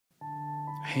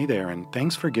Hey there, and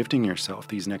thanks for gifting yourself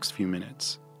these next few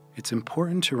minutes. It's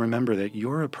important to remember that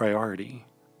you're a priority,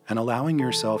 and allowing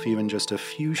yourself even just a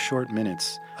few short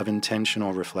minutes of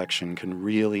intentional reflection can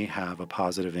really have a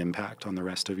positive impact on the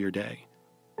rest of your day.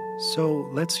 So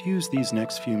let's use these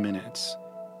next few minutes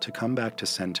to come back to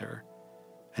center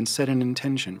and set an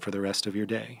intention for the rest of your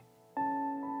day.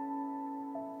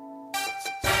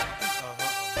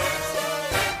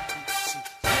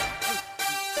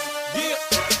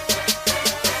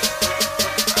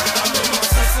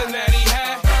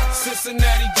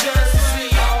 Cincinnati jersey,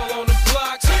 all on the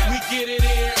blocks. We get it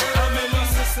in. I'm in my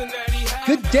Cincinnati hat.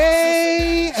 Good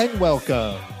day and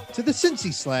welcome to the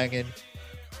Cincy Slangin'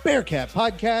 Bearcat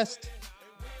podcast.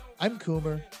 I'm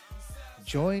Coomer,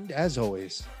 joined as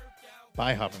always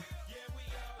by Hummer.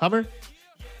 Hummer,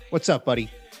 what's up,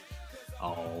 buddy?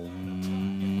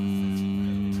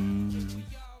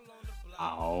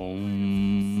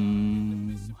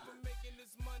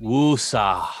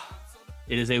 Woosah.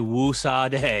 It is a woosah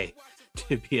day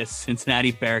to be a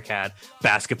Cincinnati Bearcat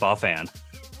basketball fan.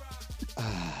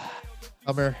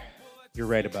 Hummer, you're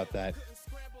right about that.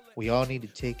 We all need to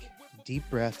take deep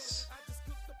breaths,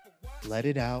 let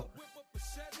it out.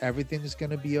 Everything's going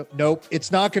to be... Nope,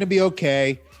 it's not going to be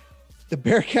okay. The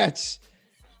Bearcats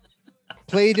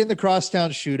played in the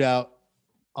Crosstown Shootout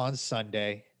on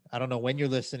Sunday. I don't know when you're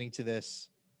listening to this.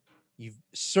 You've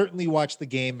certainly watched the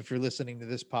game if you're listening to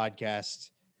this podcast.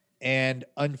 And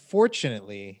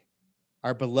unfortunately,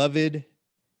 our beloved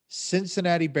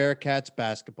Cincinnati Bearcats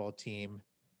basketball team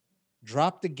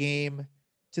dropped the game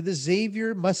to the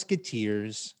Xavier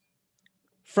Musketeers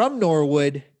from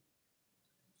Norwood.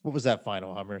 What was that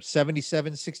final, Hummer?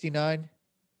 77-69?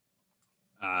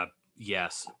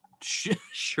 Yes.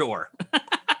 Sure.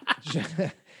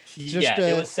 It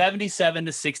was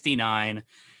 77-69.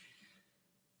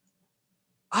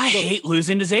 I hate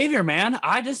losing to Xavier, man.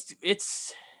 It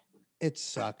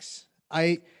sucks.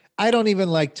 I don't even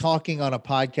like talking on a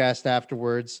podcast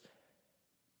afterwards.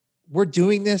 We're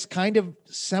doing this kind of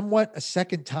somewhat a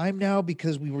second time now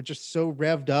because we were just so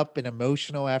revved up and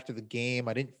emotional after the game.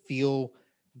 I didn't feel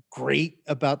great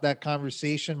about that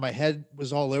conversation. My head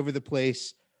was all over the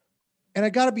place. And I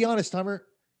got to be honest, Hummer,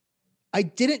 I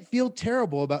didn't feel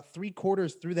terrible about 3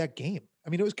 quarters through that game.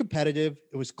 I mean, it was competitive.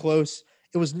 It was close.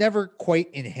 It was never quite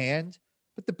in hand,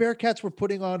 but the Bearcats were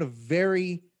putting on a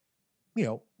very,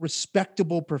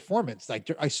 respectable performance. Like,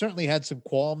 I certainly had some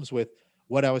qualms with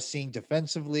what I was seeing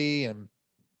defensively and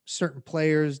certain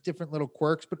players, different little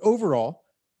quirks, but overall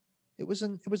it was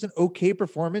an okay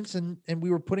performance and we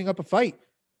were putting up a fight.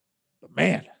 But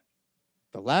man,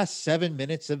 the last 7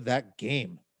 minutes of that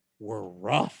game were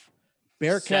rough.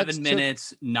 Bearcats 7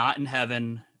 minutes, not in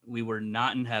heaven. We were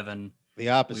not in heaven. The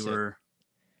opposite. We were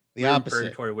opposite. in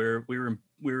purgatory.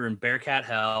 We were in Bearcat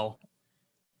hell.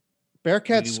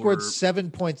 Bearcats scored 7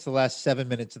 points the last 7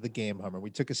 minutes of the game, Hummer. We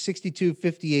took a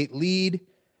 62-58 lead.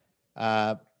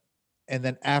 And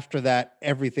then after that,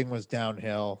 everything was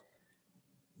downhill.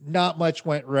 Not much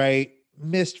went right.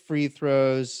 Missed free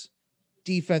throws,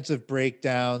 defensive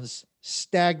breakdowns,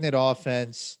 stagnant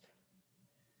offense.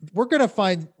 We're gonna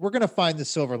find the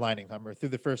silver lining, Hummer, through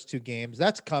the first 2 games.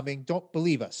 That's coming. Don't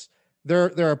believe us.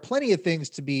 There are plenty of things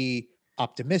to be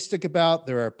optimistic about.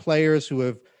 There are players who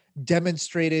have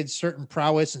demonstrated certain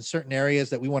prowess in certain areas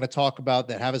that we want to talk about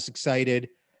that have us excited.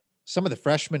 Some of the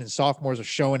freshmen and sophomores are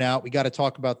showing out. We got to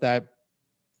talk about that.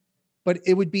 But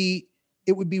it would be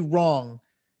wrong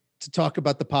to talk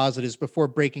about the positives before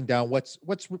breaking down what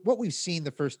we've seen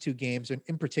the first 2 games, and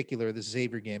in particular the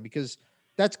Xavier game, because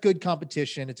that's good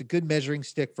competition. It's a good measuring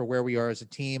stick for where we are as a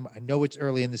team. I know it's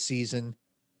early in the season.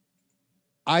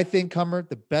 I think, Hummer,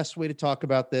 the best way to talk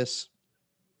about this,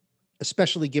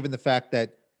 especially given the fact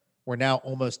that we're now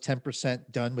almost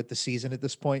 10% done with the season at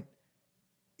this point,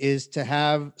 is to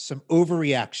have some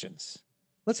overreactions.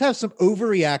 Let's have some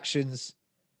overreactions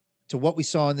to what we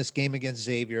saw in this game against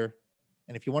Xavier.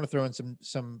 And if you want to throw in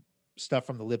some stuff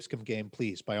from the Lipscomb game,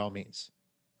 please, by all means.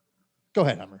 Go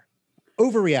ahead, Hummer.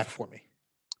 Overreact for me.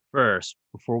 First,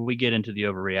 before we get into the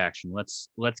overreaction,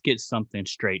 let's get something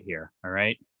straight here, all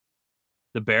right?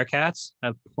 The Bearcats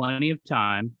have plenty of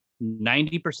time,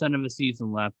 90% of the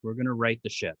season left. We're going to right the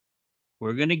ship.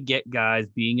 We're going to get guys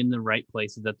being in the right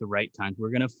places at the right times.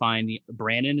 We're going to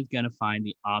Brandon is going to find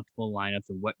the optimal lineups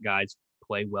and what guys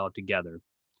play well together.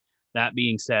 That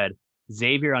being said,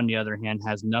 Xavier, on the other hand,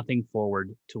 has nothing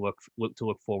forward to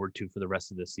look forward to for the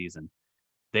rest of the season.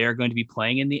 They are going to be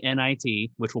playing in the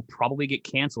NIT, which will probably get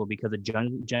canceled because it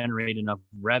generate enough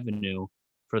revenue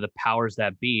for the powers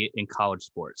that be in college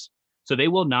sports. So they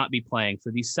will not be playing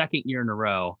for the second year in a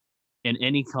row in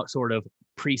any sort of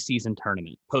postseason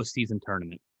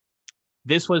tournament.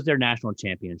 This was their national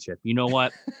championship. You know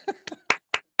what?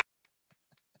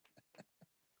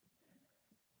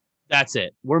 That's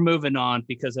it. We're moving on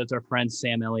because, as our friend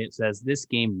Sam Elliott says, this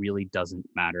game really doesn't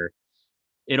matter.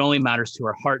 It only matters to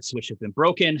our hearts, which have been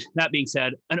broken. That being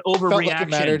said, an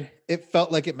overreaction. It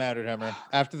felt like it mattered, Hummer.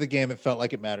 After the game, it felt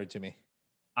like it mattered to me.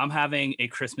 I'm having a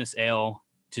Christmas ale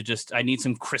I need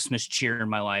some Christmas cheer in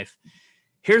my life.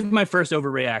 Here's my first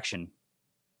overreaction.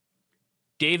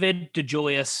 David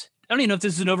DeJulius. I don't even know if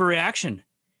this is an overreaction.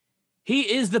 He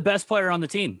is the best player on the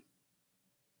team.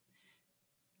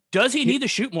 Does he need to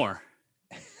shoot more?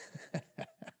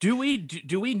 Do we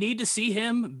need to see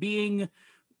him being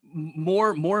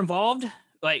more involved?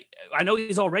 Like, I know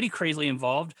he's already crazily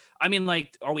involved. I mean,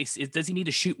 like, does he need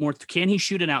to shoot more? Can he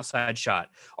shoot an outside shot?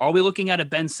 Are we looking at a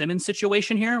Ben Simmons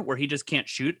situation here where he just can't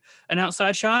shoot an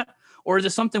outside shot? Or is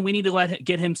it something we need to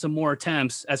get him some more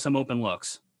attempts at some open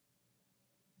looks?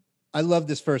 I love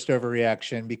this first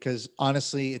overreaction because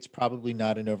honestly, it's probably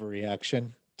not an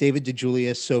overreaction. David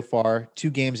DeJulius so far, 2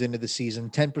 games into the season,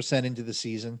 10% into the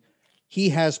season, he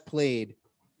has played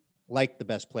like the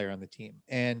best player on the team.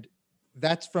 And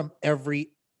that's from every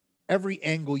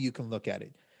angle you can look at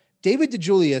it. David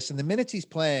DeJulius, in the minutes he's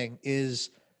playing,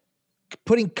 is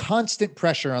putting constant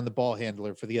pressure on the ball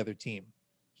handler for the other team.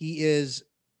 He is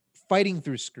fighting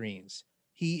through screens.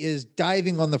 He is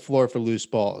diving on the floor for loose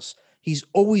balls. He's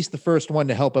always the first one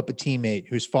to help up a teammate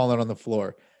who's fallen on the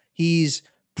floor. He's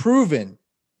proven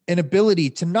an ability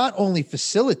to not only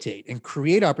facilitate and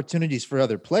create opportunities for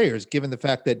other players, given the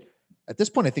fact that at this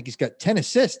point, I think he's got 10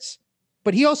 assists,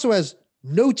 but he also has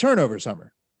no turnovers,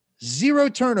 Hummer. 0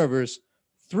 turnovers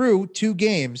through 2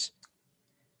 games.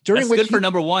 That's good for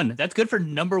number one. That's good for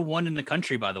number one in the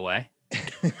country, by the way.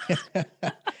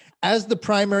 As the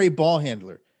primary ball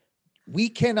handler, we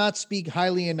cannot speak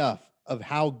highly enough of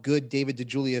how good David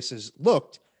DeJulius has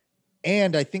looked.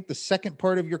 And I think the second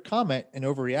part of your comment and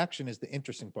overreaction is the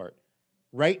interesting part.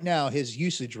 Right now, his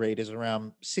usage rate is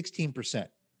around 16%,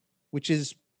 which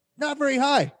is not very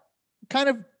high, kind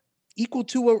of equal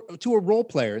to a role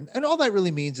player. And all that really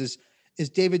means is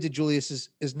David DeJulius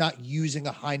is not using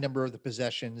a high number of the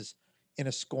possessions in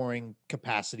a scoring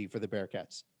capacity for the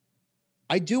Bearcats.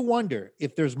 I do wonder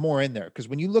if there's more in there, because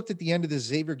when you looked at the end of the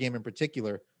Xavier game in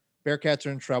particular, Bearcats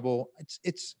are in trouble.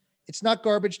 It's not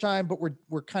garbage time, but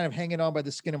we're kind of hanging on by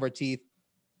the skin of our teeth.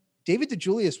 David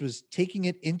DeJulius was taking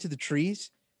it into the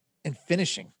trees and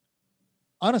finishing.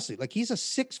 Honestly, like, he's a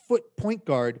 6-foot point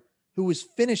guard who was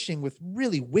finishing with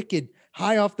really wicked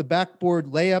high off the backboard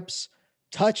layups,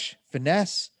 touch,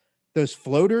 finesse, those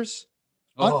floaters.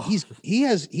 Oh. He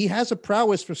has a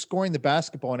prowess for scoring the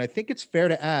basketball. And I think it's fair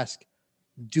to ask,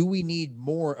 do we need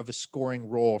more of a scoring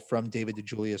role from David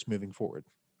DeJulius moving forward?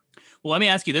 Well, let me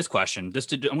ask you this question.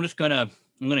 I'm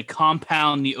gonna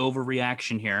compound the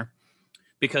overreaction here,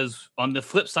 because on the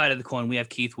flip side of the coin, we have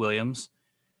Keith Williams,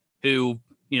 who,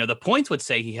 the points would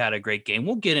say he had a great game.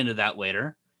 We'll get into that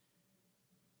later.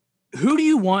 Who do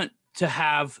you want to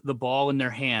have the ball in their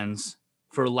hands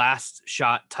for last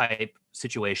shot type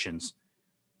situations?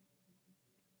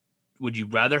 Would you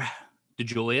rather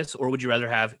DeJulius or would you rather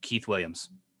have Keith Williams?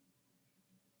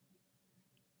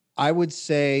 I would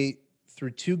say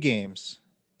through 2 games,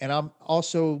 and I'm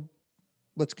also,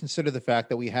 let's consider the fact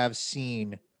that we have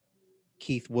seen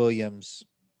Keith Williams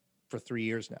for 3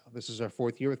 years now. This is our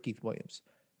 4th year with Keith Williams.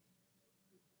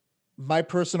 My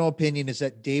personal opinion is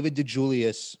that David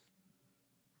DeJulius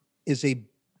is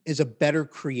a better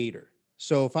creator.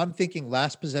 So if I'm thinking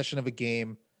last possession of a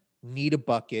game, need a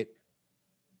bucket,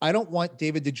 I don't want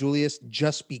David DeJulius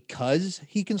just because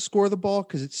he can score the ball,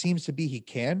 because it seems to be he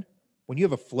can. When you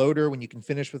have a floater, when you can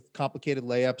finish with complicated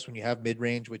layups, when you have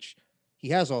mid-range, which he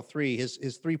has all 3, his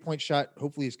 3-point shot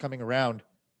hopefully is coming around.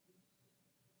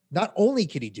 Not only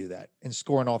can he do that and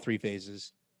score in all 3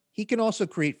 phases, he can also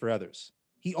create for others.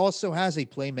 He also has a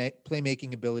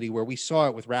playmaking ability where we saw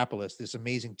it with Rapolis, this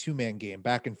amazing 2-man game,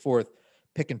 back and forth,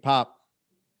 pick and pop.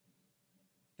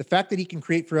 The fact that he can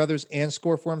create for others and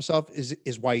score for himself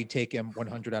is why you take him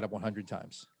 100 out of 100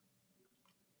 times.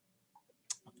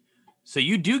 So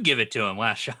you do give it to him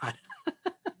last shot.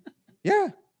 Yeah,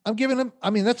 I'm giving him.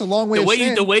 I mean, that's a long way.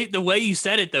 The way you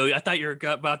said it, though, I thought you were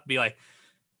about to be like,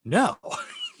 no.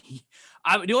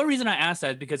 The only reason I asked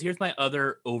that is because here's my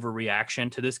other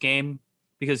overreaction to this game.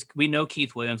 Because we know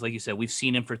Keith Williams, like you said, we've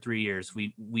seen him for 3 years.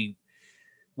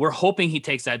 We're hoping he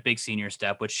takes that big senior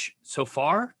step, which so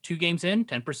far, 2 games in,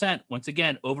 10%. Once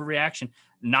again, overreaction.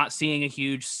 Not seeing a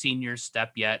huge senior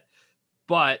step yet,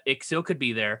 but it still could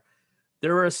be there.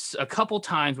 There were a couple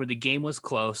times where the game was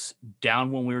close,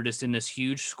 down when we were just in this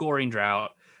huge scoring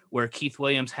drought, where Keith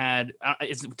Williams had,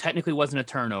 it technically wasn't a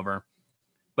turnover,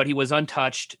 but he was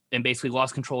untouched and basically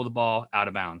lost control of the ball out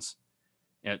of bounds.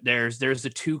 You know, there's the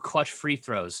 2 clutch free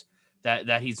throws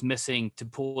that he's missing to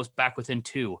pull us back within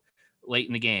 2 late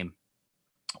in the game.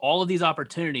 All of these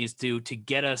opportunities to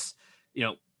get us,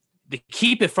 to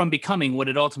keep it from becoming what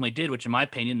it ultimately did, which in my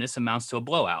opinion, this amounts to a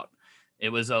blowout. It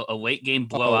was a late game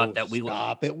blowout that we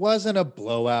stop. It wasn't a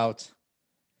blowout.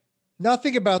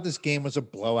 Nothing about this game was a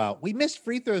blowout. We missed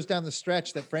free throws down the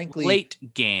stretch that frankly late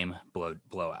game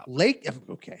blowout. Late.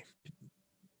 Okay.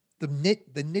 The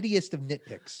nittiest of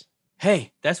nitpicks.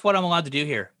 Hey, that's what I'm allowed to do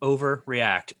here.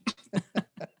 Overreact.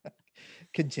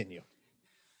 Continue.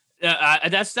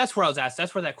 That's where I was asked.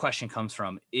 That's where that question comes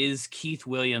from. Is Keith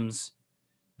Williams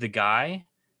the guy?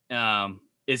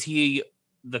 Is he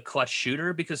the clutch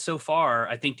shooter? Because so far,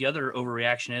 I think the other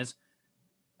overreaction is,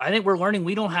 I think we're learning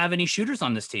we don't have any shooters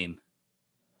on this team.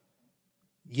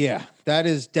 Yeah, that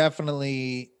is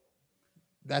definitely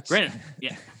that's granted.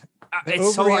 Yeah,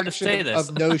 it's so hard to say this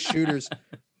of no shooters.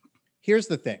 Here's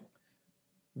the thing: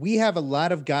 we have a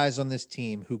lot of guys on this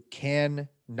team who can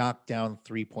knock down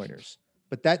 3-pointers,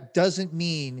 but that doesn't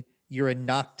mean you're a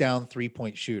knockdown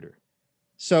 3-point shooter.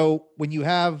 So when you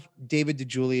have David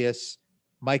DeJulius,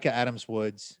 Micah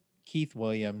Adams-Woods, Keith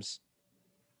Williams,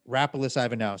 Rapolis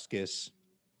Ivanauskas,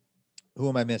 who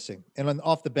am I missing? And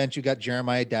off the bench, you got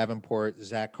Jeremiah Davenport,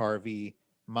 Zach Harvey,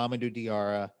 Mamadou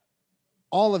Diarra.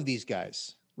 All of these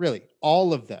guys, really,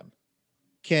 all of them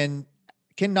can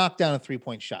knock down a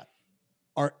 3-point shot.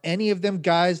 Are any of them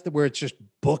guys where it's just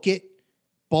book it,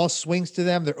 ball swings to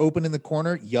them, they're open in the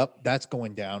corner? Yup, that's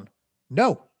going down.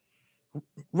 No.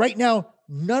 Right now,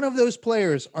 none of those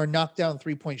players are knockdown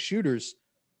 3-point shooters,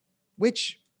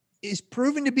 which is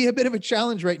proven to be a bit of a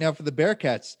challenge right now for the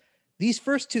Bearcats. These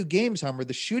first 2 games, Hummer,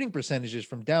 the shooting percentages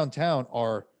from downtown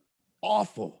are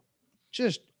awful,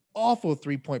 just awful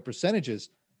 3-point percentages.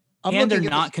 And they're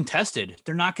not contested.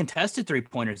 They're not contested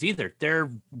 3-pointers either. They're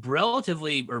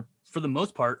relatively, or for the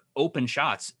most part, open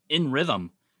shots in rhythm.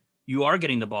 You are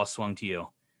getting the ball swung to you.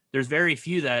 There's very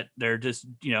few that they're just,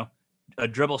 a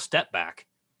dribble step back.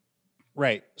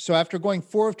 Right. So after going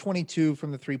 4 of 22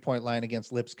 from the 3-point line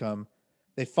against Lipscomb,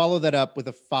 they follow that up with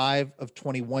a 5 of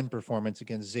 21 performance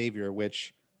against Xavier,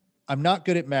 which I'm not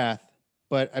good at math,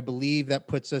 but I believe that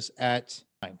puts us at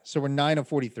 9. So we're 9 of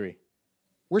 43.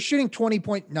 We're shooting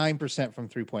 20.9% from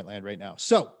 3-point land right now.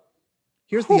 So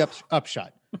here's the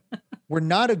upshot. We're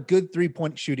not a good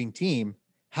 3-point shooting team.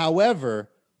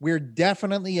 However, we're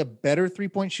definitely a better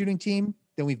 3-point shooting team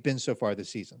than we've been so far this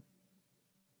season.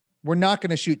 We're not going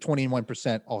to shoot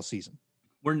 21% all season.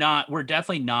 We're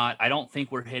definitely not. I don't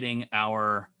think we're hitting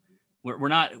we're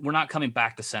not coming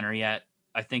back to center yet.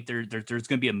 I think there's going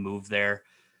to be a move there.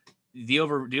 The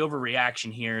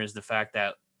overreaction here is the fact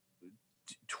that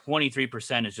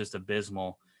 23% is just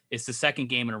abysmal. It's the second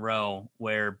game in a row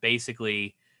where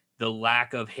basically the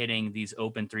lack of hitting these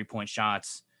open 3-point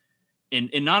shots, and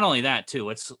not only that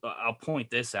too, I'll point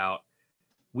this out.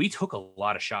 We took a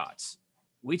lot of shots.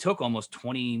 We took almost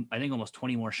 20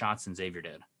 more shots than Xavier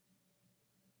did.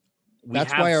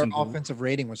 That's why our offensive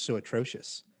rating was so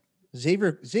atrocious.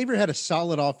 Xavier had a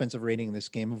solid offensive rating in this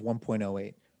game of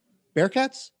 1.08.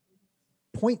 Bearcats,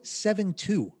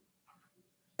 0.72.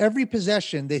 Every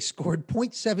possession, they scored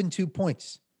 0.72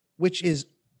 points, which is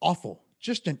awful.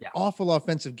 Just an awful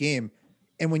offensive game.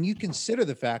 And when you consider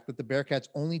the fact that the Bearcats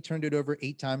only turned it over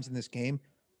 8 times in this game,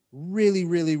 really,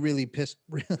 really, really pissed.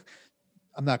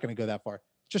 I'm not going to go that far.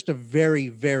 Just a very,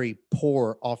 very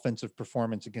poor offensive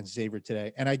performance against Xavier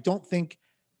today. And I don't think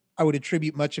I would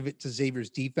attribute much of it to Xavier's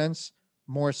defense,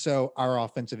 more so our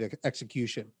offensive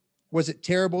execution. Was it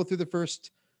terrible through the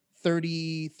first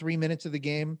 33 minutes of the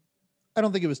game? I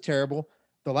don't think it was terrible.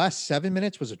 The last 7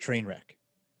 minutes was a train wreck.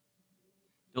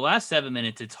 The last 7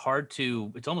 minutes, it's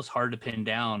almost hard to pin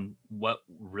down what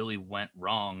really went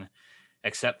wrong,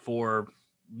 except for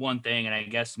one thing. And I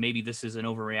guess maybe this is an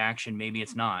overreaction. Maybe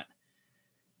it's not.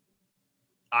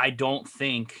 I don't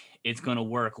think it's going to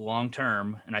work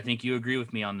long-term. And I think you agree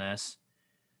with me on this,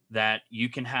 that you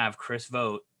can have Chris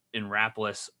Vogt and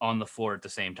Rapolis on the floor at the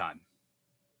same time.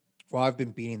 Well, I've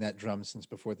been beating that drum since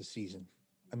before the season.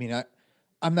 I mean,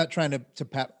 I'm not trying to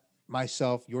pat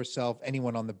myself, yourself,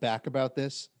 anyone on the back about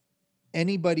this.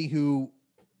 Anybody who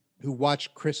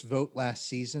watched Chris Vogt last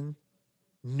season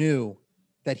knew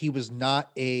that he was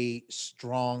not a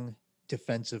strong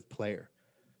defensive player.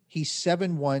 He's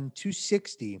 7'1",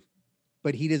 260,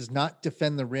 but he does not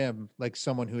defend the rim like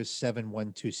someone who is 7'1",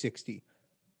 260.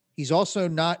 He's also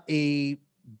not a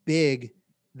big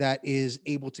that is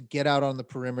able to get out on the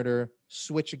perimeter,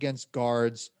 switch against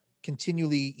guards,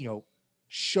 continually,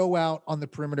 show out on the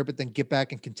perimeter, but then get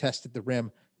back and contest at the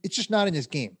rim. It's just not in his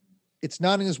game. It's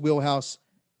not in his wheelhouse.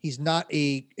 He's not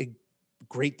a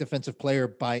great defensive player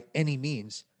by any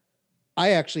means.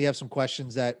 I actually have some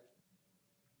questions that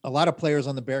a lot of players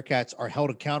on the Bearcats are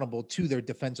held accountable to their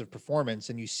defensive performance.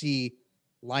 And you see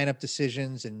lineup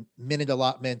decisions and minute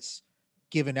allotments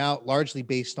given out largely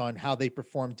based on how they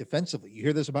perform defensively. You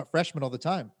hear this about freshmen all the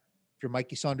time. If you're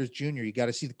Mikey Saunders Jr., you got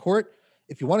to see the court.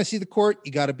 If you want to see the court,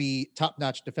 you got to be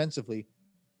top-notch defensively.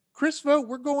 Chris Vogt,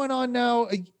 we're going on now,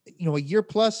 a year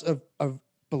plus of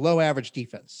below average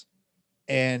defense.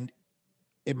 And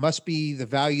it must be the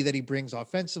value that he brings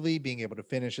offensively, being able to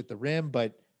finish at the rim.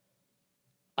 But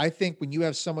I think when you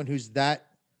have someone who's that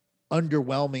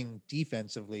underwhelming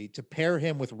defensively, to pair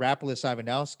him with Rapolis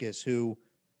Ivanauskas, who,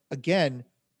 again,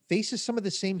 faces some of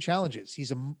the same challenges.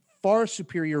 He's a far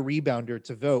superior rebounder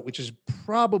to Vogt, which is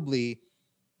probably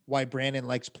why Brandon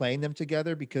likes playing them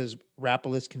together, because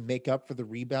Rapolis can make up for the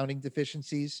rebounding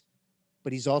deficiencies,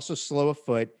 but he's also slow of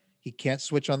foot. He can't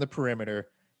switch on the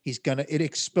perimeter. It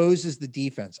exposes the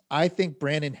defense. I think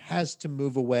Brandon has to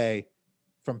move away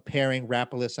from pairing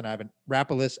Rapolis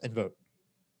and Vogt.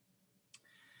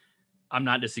 I'm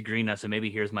not disagreeing that, so maybe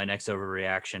here's my next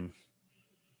overreaction.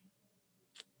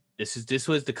 This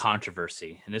was the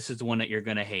controversy, and this is the one that you're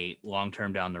going to hate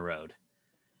long-term down the road.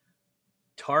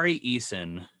 Tari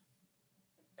Eason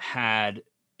had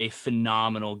a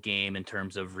phenomenal game in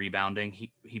terms of rebounding.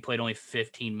 He played only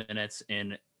 15 minutes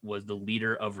and was the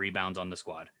leader of rebounds on the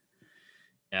squad.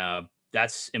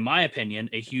 That's, in my opinion,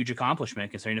 a huge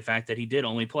accomplishment considering the fact that he did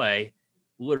only play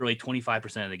literally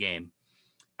 25% of the game.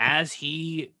 As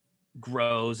he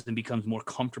grows and becomes more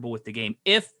comfortable with the game,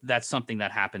 if that's something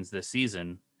that happens this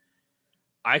season,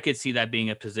 I could see that being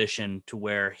a position to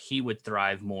where he would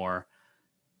thrive more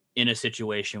in a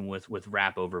situation with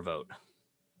Rap over Vogt.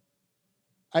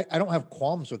 I don't have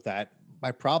qualms with that.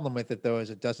 My problem with it, though, is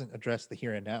it doesn't address the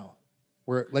here and now.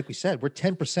 Like we said, we're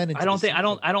 10% into I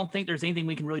don't think there's anything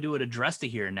we can really do to address the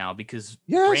here and now, because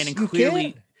yes,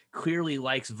 Brandon clearly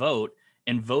likes Vogt,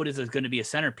 and Vogt is going to be a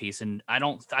centerpiece. And I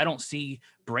don't see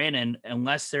Brandon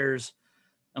unless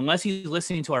he's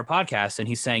listening to our podcast and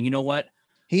he's saying, you know what,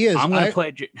 he is. I'm going to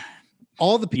play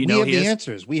all the people. We have the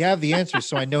answers. We have the answers,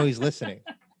 so I know he's listening.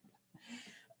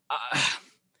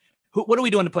 What are we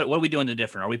doing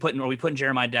different? Are we putting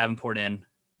Jeremiah Davenport in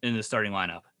the starting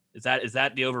lineup? Is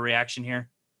that the overreaction here?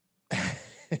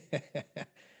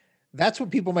 That's what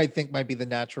people might think might be the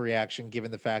natural reaction, given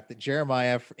the fact that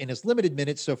Jeremiah, in his limited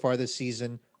minutes so far this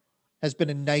season, has been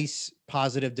a nice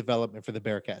positive development for the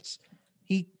Bearcats.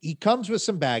 He comes with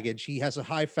some baggage. He has a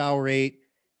high foul rate.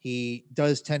 He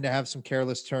does tend to have some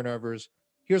careless turnovers.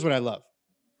 Here's what I love.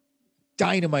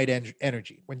 Dynamite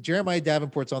energy. When Jeremiah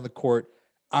Davenport's on the court,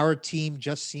 our team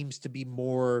just seems to be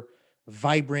more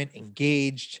vibrant,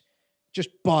 engaged, just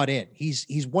bought in.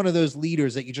 He's one of those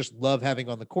leaders that you just love having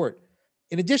on the court.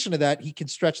 In addition to that, he can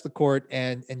stretch the court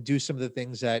and do some of the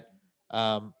things that,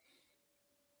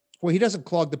 he doesn't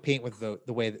clog the paint with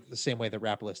the same way that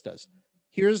Rapolis does.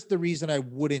 Here's the reason I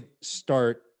wouldn't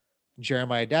start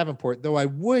Jeremiah Davenport, though I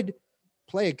would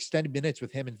play extended minutes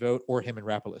with him and Vogt or him and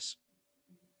Rapolis.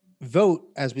 Vogt,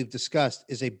 as we've discussed,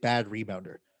 is a bad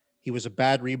rebounder. He was a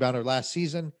bad rebounder last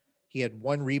season. He had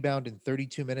 1 rebound in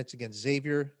 32 minutes against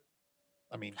Xavier.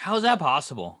 I mean, how is that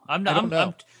possible?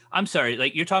 I'm sorry.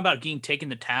 Like, you're talking about getting taken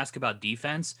to task about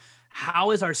defense.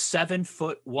 How is our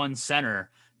 7'1"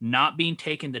 center not being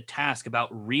taken to task about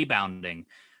rebounding?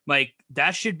 Like,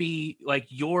 that should be like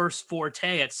your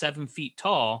forte at 7 feet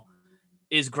tall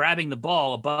is grabbing the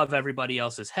ball above everybody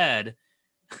else's head.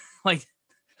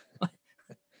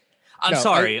 I'm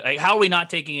sorry. How are we not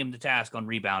taking him to task on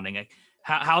rebounding? Like,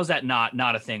 how is that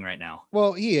not a thing right now?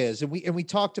 Well, he is, and we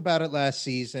talked about it last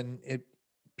season.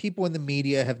 People in the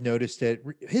media have noticed it.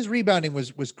 His rebounding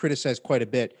was criticized quite a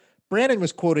bit. Brandon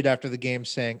was quoted after the game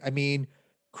saying, I mean,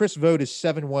 Chris Vogt is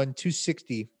 7'1",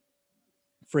 260.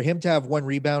 For him to have 1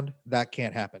 rebound, that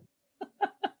can't happen.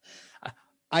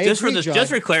 Just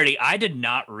for clarity, I did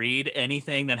not read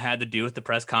anything that had to do with the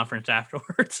press conference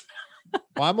afterwards.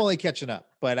 Well, I'm only catching up,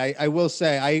 but I will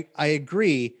say I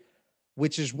agree,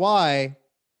 which is why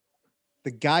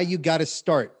the guy you got to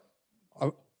start.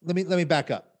 Let me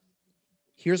back up.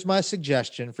 Here's my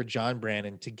suggestion for John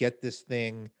Brandon to get this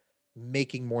thing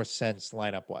making more sense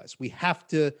lineup wise. We have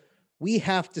to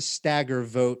stagger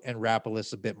Vogt and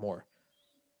Rapolis a bit more.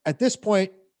 At this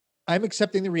point, I'm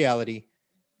accepting the reality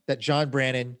that John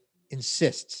Brandon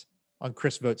insists on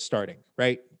Chris Vogt starting,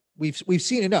 right? We've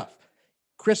seen enough.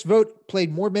 Chris Vogt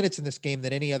played more minutes in this game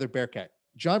than any other Bearcat.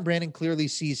 John Brandon clearly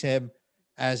sees him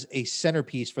as a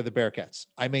centerpiece for the Bearcats.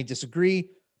 I may disagree,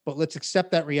 but let's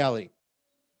accept that reality.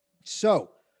 So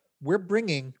we're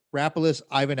bringing Rapolas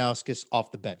Ivanauskas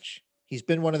off the bench. He's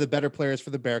been one of the better players for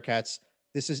the Bearcats.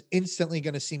 This is instantly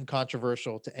going to seem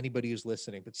controversial to anybody who's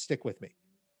listening, but stick with me.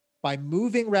 By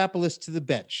moving Rapolas to the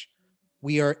bench,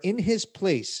 we are in his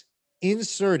place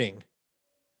inserting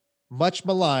much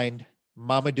maligned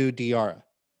Mamadou Diarra.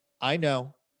 I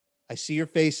know. I see your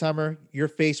face, Hummer. Your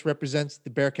face represents the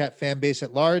Bearcat fan base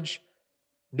at large.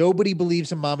 Nobody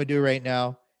believes in Mamadou right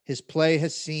now. His play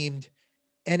has seemed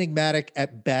enigmatic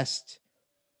at best.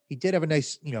 He did have a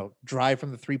nice, drive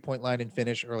from the three-point line and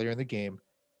finish earlier in the game.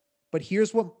 But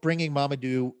here's what bringing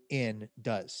Mamadou in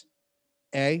does.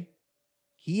 A,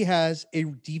 he has a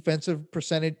defensive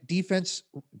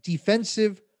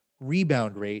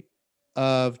rebound rate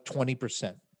of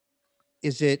 20%.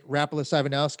 Is it Rapolas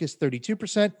Ivanauskas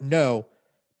 32%? No,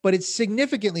 but it's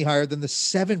significantly higher than the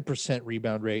 7%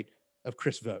 rebound rate of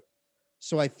Chris Vogt.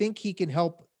 So I think he can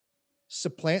help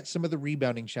supplant some of the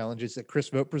rebounding challenges that Chris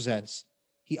Vogt presents.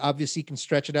 He obviously can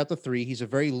stretch it out to three. He's a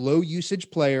very low usage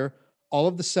player. All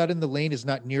of a sudden, the lane is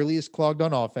not nearly as clogged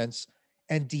on offense.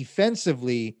 And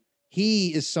defensively,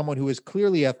 he is someone who is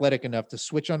clearly athletic enough to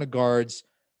switch on the guards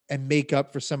and make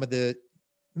up for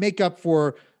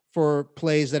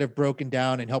plays that have broken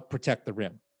down and help protect the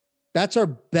rim. That's our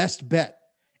best bet.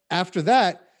 After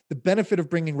that, the benefit of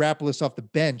bringing Rapolas off the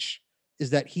bench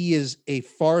is that he is a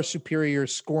far superior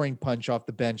scoring punch off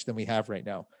the bench than we have right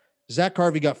now. Zach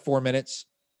Harvey got 4 minutes.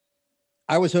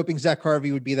 I was hoping Zach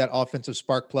Harvey would be that offensive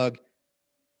spark plug.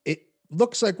 It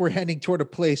looks like we're heading toward a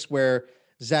place where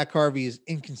Zach Harvey is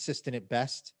inconsistent at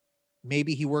best.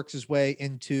 Maybe he works his way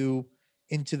into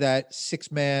that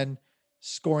six-man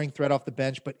scoring threat off the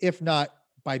bench. But if not,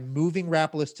 by moving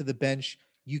Rapolas to the bench,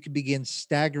 you can begin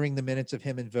staggering the minutes of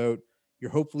him and Vogt.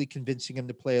 You're hopefully convincing him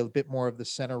to play a bit more of the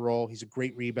center role. He's a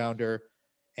great rebounder.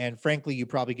 And frankly, you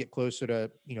probably get closer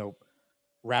to,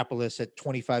 Rapolas at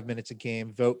 25 minutes a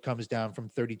game. Vogt comes down from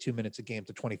 32 minutes a game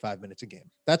to 25 minutes a game.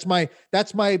 That's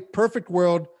my perfect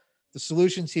world. The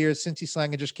solution's here. Cincy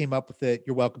Slang just came up with it.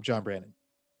 You're welcome, John Brandon.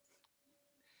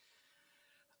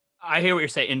 I hear what you're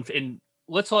saying. And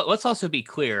let's also be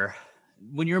clear.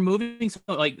 When you're moving,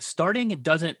 like starting, it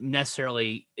doesn't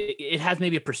necessarily, it has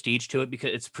maybe a prestige to it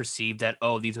because it's perceived that,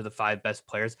 oh, these are the 5 best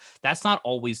players. That's not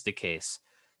always the case.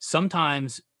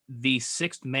 Sometimes the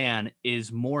 6th man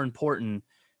is more important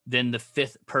than the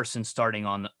 5th person starting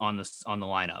on the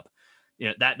lineup.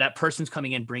 That person's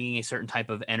coming in, bringing a certain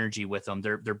type of energy with them.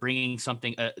 They're bringing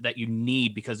something that you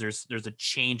need because there's a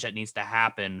change that needs to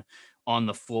happen on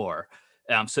the floor.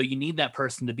 So you need that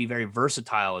person to be very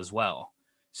versatile as well.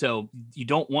 So you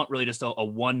don't want really just a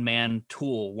one-man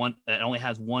tool, one that only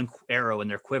has one arrow in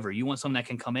their quiver. You want someone that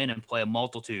can come in and play a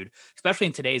multitude, especially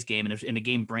in today's game and in the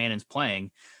game Brandon's playing.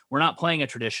 We're not playing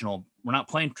traditional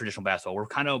basketball. We're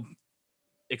kind of,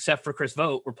 except for Chris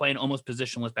Vogt, we're playing almost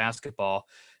positionless basketball,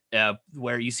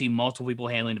 where you see multiple people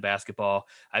handling the basketball.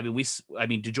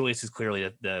 DeJulius is clearly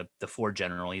the floor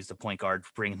general. He's the point guard,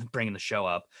 bringing the show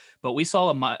up. But we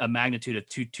saw a magnitude of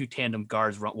two tandem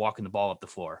guards walking the ball up the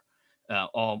floor.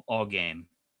 All game.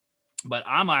 But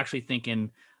I'm actually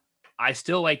thinking I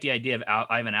still like the idea of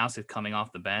Ivanauskas coming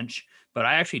off the bench, but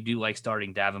I actually do like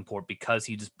starting Davenport because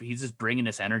he's just bringing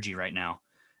this energy right now,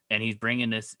 and he's bringing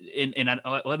this in. And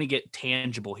let me get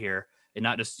tangible here and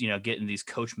not just getting these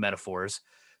coach metaphors,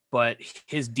 but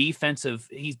his defensive.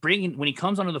 He's bringing when he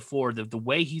comes onto the floor, the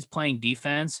way he's playing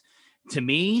defense. To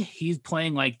me, he's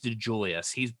playing like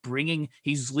DeJulius.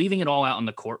 He's leaving it all out on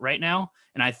the court right now.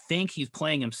 And I think he's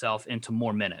playing himself into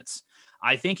more minutes.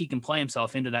 I think he can play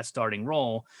himself into that starting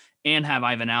role and have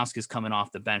Ivanauskas coming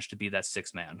off the bench to be that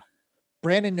 6th man.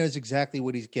 Brandon knows exactly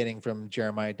what he's getting from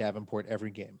Jeremiah Davenport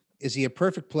every game. Is he a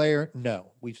perfect player?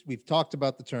 No. We've talked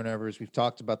about the turnovers. We've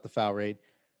talked about the foul rate.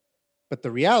 But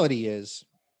the reality is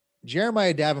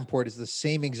Jeremiah Davenport is the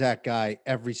same exact guy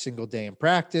every single day in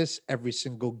practice, every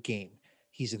single game.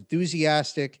 He's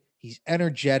enthusiastic. He's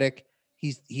energetic.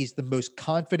 He's the most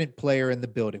confident player in the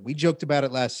building. We joked about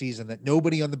it last season that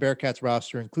nobody on the Bearcats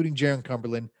roster, including Jaron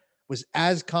Cumberland, was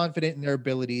as confident in their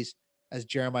abilities as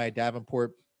Jeremiah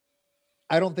Davenport.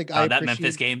 I don't think that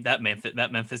Memphis game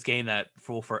that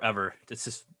will forever. It's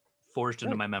just forged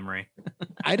into my memory.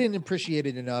 I didn't appreciate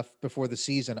it enough before the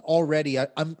season. Already,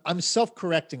 I'm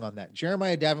self-correcting on that.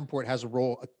 Jeremiah Davenport has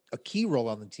a key role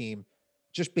on the team,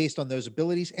 just based on those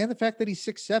abilities and the fact that he's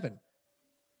 6'7".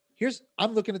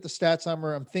 I'm looking at the stats.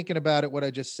 I'm thinking about it, what I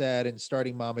just said, and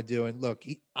starting Mamadou. And look,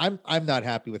 I'm not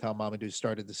happy with how Mamadou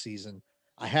started the season.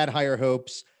 I had higher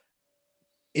hopes.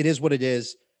 It is what it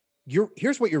is.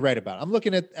 Here's what you're right about. I'm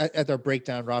looking at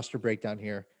our roster breakdown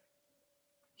here.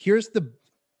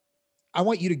 I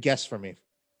want you to guess for me.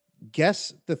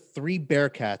 Guess the 3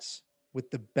 Bearcats with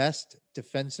the best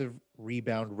defensive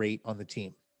rebound rate on the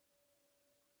team.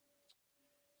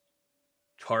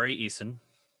 Tari Eason,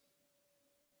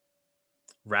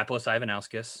 Rapos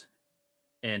Ivanauskas,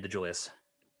 and DeJulius.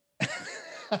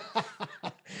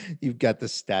 You've got the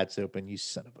stats open, you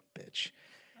son of a bitch.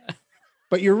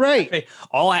 But you're right.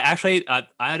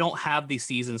 I don't have the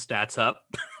season stats up.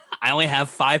 I only have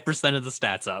 5% of the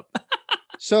stats up.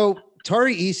 So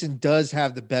Tari Eason does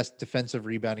have the best defensive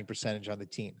rebounding percentage on the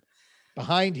team.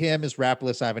 Behind him is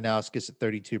Rapos Ivanauskas at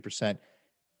 32%.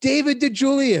 David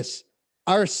DeJulius,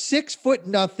 our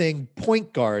 6'0"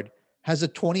 point guard, has a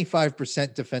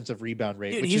 25% defensive rebound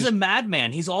rate. Dude, he's a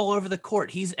madman. He's all over the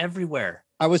court. He's everywhere.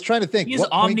 I was trying to think. He's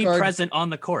omnipresent on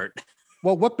the court.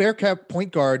 Well, what Bearcat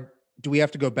point guard do we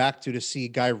have to go back to see a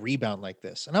guy rebound like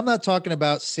this? And I'm not talking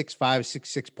about 6'5",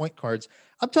 6'6" point guards.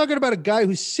 I'm talking about a guy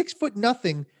who's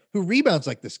 6'0" who rebounds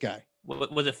like this guy.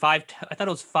 Was it 5'10"? I thought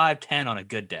it was 5'10" on a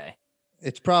good day.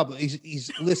 It's probably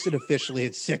he's listed officially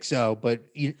at 6'0", but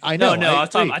I know. No,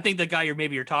 I think the guy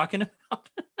you're talking about.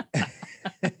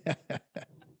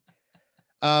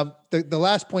 The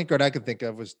last point guard I could think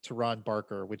of was Teron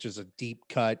Barker, which is a deep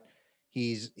cut.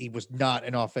 He was not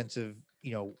an offensive,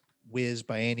 whiz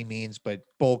by any means, but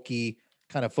bulky,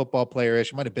 kind of football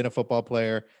player-ish. Might have been a football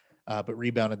player, but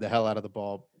rebounded the hell out of the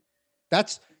ball.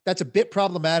 That's a bit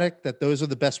problematic that those are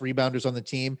the best rebounders on the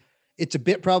team. It's a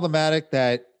bit problematic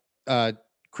that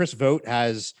Chris Vogt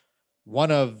has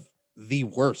one of the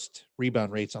worst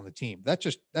rebound rates on the team. That's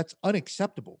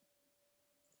unacceptable,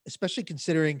 especially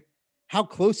considering how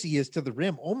close he is to the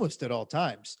rim almost at all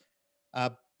times.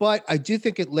 But I do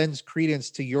think it lends credence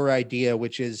to your idea,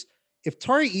 which is if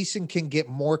Tari Eason can get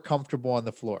more comfortable on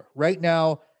the floor. Right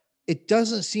now, it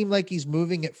doesn't seem like he's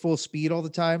moving at full speed all the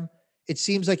time. It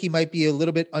seems like he might be a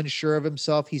little bit unsure of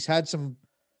himself. He's had some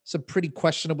pretty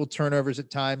questionable turnovers at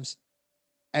times.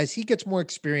 As he gets more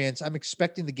experience, I'm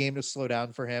expecting the game to slow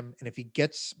down for him. And if he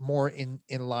gets more in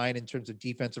line in terms of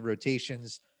defensive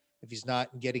rotations, if he's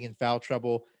not getting in foul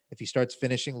trouble, if he starts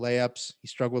finishing layups, he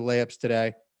struggled with layups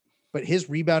today, but his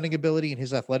rebounding ability and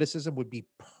his athleticism would be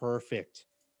perfect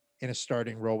in a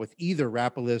starting role with either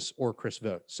Rapos or Chris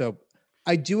Vogt. So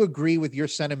I do agree with your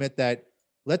sentiment that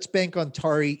let's bank on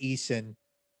Tari Eason,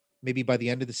 maybe by the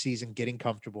end of the season, getting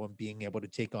comfortable and being able to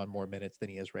take on more minutes than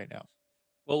he is right now.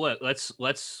 Well,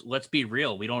 let's be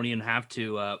real. We don't even have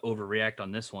to overreact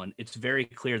on this one. It's very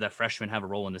clear that freshmen have a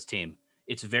role in this team.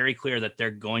 It's very clear that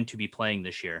they're going to be playing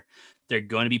this year. They're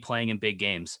going to be playing in big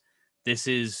games.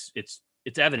 It's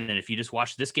evident if you just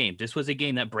watch this game. This was a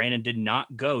game that Brandon did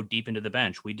not go deep into the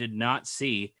bench. We did not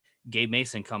see Gabe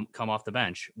Mason come off the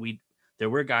bench. There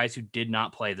were guys who did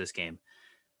not play this game.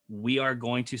 We are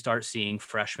going to start seeing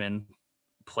freshmen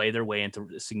play their way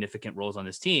into significant roles on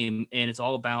this team, and it's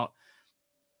all about.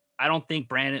 I don't think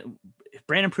Brandon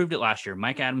proved it last year.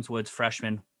 Mike Adams-Woods,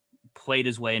 freshman, played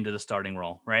his way into the starting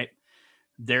role, right?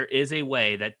 There is a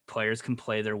way that players can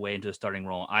play their way into a starting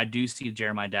role. I do see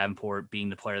Jeremiah Davenport being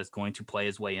the player that's going to play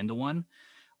his way into one.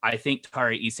 I think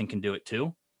Tari Eason can do it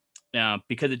too.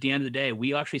 Because at the end of the day,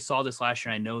 we actually saw this last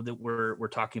year. I know that we're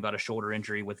talking about a shoulder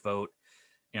injury with Vogt.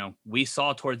 We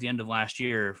saw towards the end of last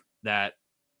year that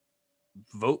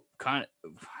Vogt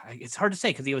it's hard to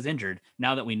say because he was injured.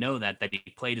 Now that we know that he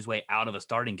played his way out of a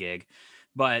starting gig,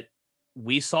 but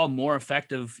we saw more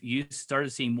effective. You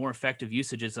started seeing more effective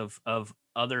usages of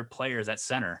other players at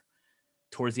center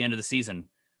towards the end of the season.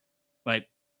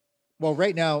 Well,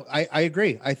 right now, I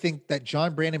agree. I think that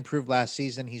John Brand improved last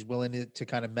season. He's willing to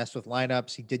kind of mess with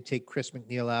lineups. He did take Chris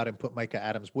McNeil out and put Micah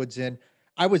Adams-Woods in.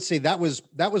 I would say that was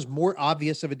more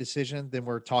obvious of a decision than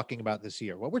we're talking about this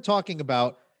year. What we're talking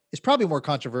about is probably more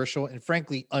controversial and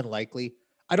frankly unlikely.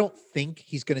 I don't think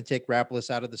he's going to take Rapos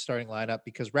out of the starting lineup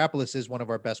because Rapos is one of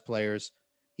our best players.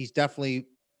 He's definitely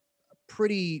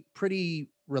pretty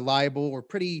reliable or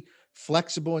pretty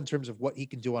flexible in terms of what he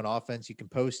can do on offense. You can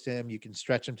post him, you can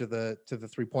stretch him to the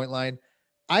 3-point line.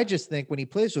 I just think when he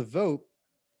plays with Vogt,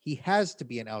 he has to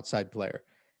be an outside player.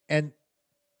 And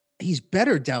he's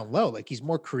better down low. Like he's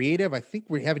more creative. I think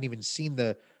we haven't even seen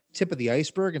the tip of the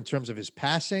iceberg in terms of his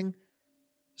passing.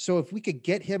 So if we could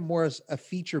get him more as a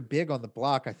feature big on the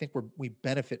block, I think we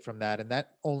benefit from that. And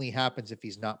that only happens if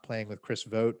he's not playing with Chris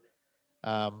Vogt.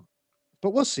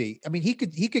 But we'll see. I mean, he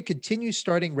could continue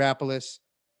starting Rapos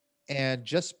and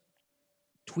just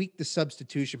tweak the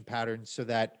substitution pattern so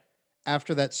that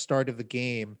after that start of the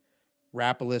game,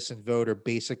 Rapos and Vogt are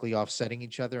basically offsetting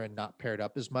each other and not paired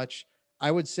up as much.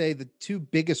 I would say the two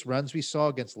biggest runs we saw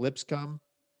against Lipscomb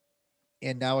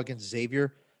and now against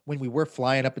Xavier, when we were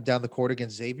flying up and down the court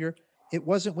against Xavier, it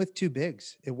wasn't with two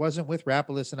bigs. It wasn't with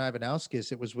Rapolis and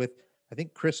Ivanauskas. It was with, I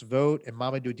think, Chris Vogt and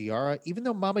Mamadou Diarra. Even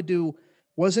though Mamadou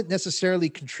wasn't necessarily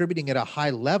contributing at a high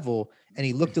level and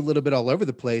he looked a little bit all over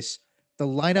the place, the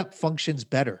lineup functions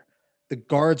better. The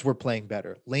guards were playing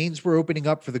better. Lanes were opening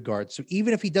up for the guards. So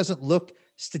even if he doesn't look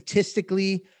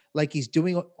statistically like he's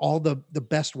doing all the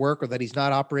best work or that he's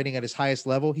not operating at his highest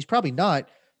level, he's probably not,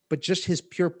 but just his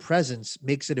pure presence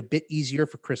makes it a bit easier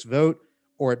for Chris Vogt,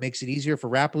 or it makes it easier for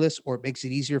Rapolis, or it makes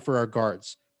it easier for our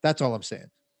guards. That's all I'm saying.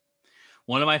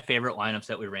 One of my favorite lineups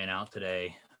that we ran out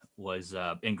today was,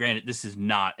 and granted, this is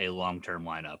not a long-term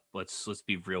lineup. Let's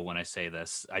be real when I say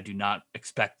this. I do not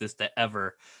expect this to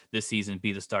ever this season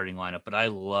be the starting lineup, but I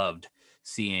loved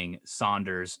seeing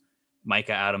Saunders,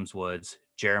 Micah Adams-Woods,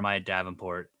 Jeremiah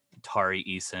Davenport, Tari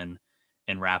Eason,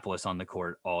 and Rapolis on the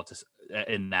court all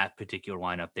in that particular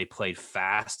lineup. They played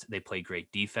fast. They played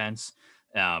great defense.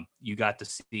 You got to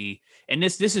see, and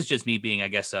this is just me being, I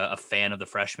guess, a fan of the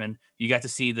freshmen. You got to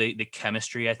see the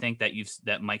chemistry, I think,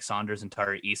 that Mike Saunders and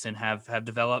Tari Eason have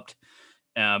developed.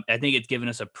 I think it's given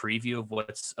us a preview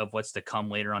of what's to come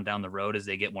later on down the road as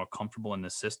they get more comfortable in the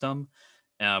system.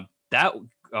 I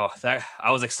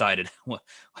was excited.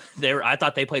 I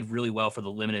thought they played really well for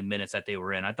the limited minutes that they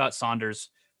were in. I thought Saunders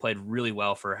played really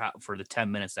well for the 10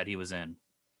 minutes that he was in.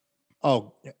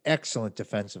 Oh, excellent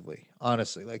defensively.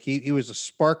 Honestly, like he was a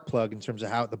spark plug in terms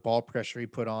of how the ball pressure he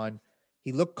put on.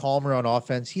 He looked calmer on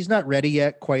offense. He's not ready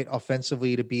yet quite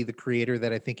offensively to be the creator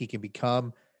that I think he can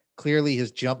become. Clearly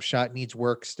his jump shot needs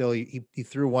work still. He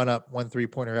threw one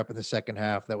 3-pointer up in the second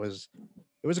half. It was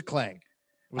a clang.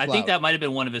 I think that might've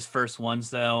been one of his first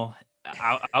ones though.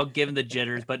 I'll give him the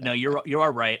jitters, but no, you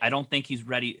are right. I don't think he's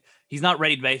ready. He's not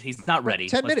ready. He's not ready.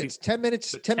 10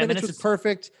 minutes was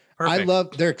perfect.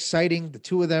 They're exciting. The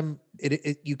two of them,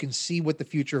 you can see what the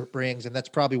future brings. And that's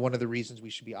probably one of the reasons we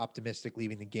should be optimistic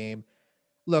leaving the game.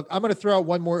 Look, I'm going to throw out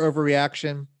one more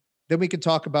overreaction. Then we can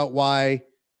talk about why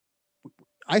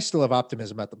I still have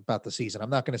optimism about the season. I'm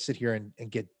not going to sit here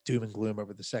and get doom and gloom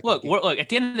over the second game. Look, at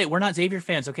the end of the day, we're not Xavier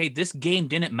fans. Okay. This game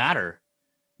didn't matter.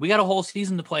 We got a whole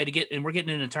season to play and we're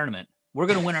getting in a tournament. We're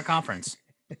going to win our conference.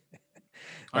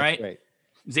 All right. Great.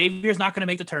 Xavier's not going to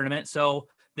make the tournament. So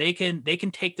they can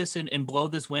take this and blow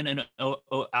this win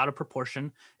out of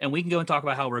proportion. And we can go and talk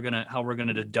about how we're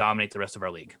going to dominate the rest of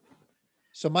our league.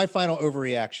 So my final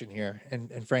overreaction here,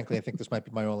 and frankly, I think this might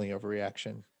be my only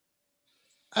overreaction.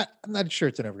 I'm not sure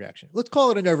it's an overreaction. Let's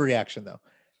call it an overreaction though.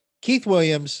 Keith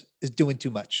Williams is doing too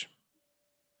much.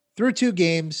 Through 2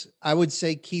 games, I would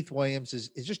say Keith Williams is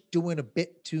just doing a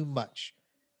bit too much.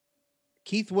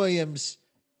 Keith Williams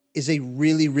is a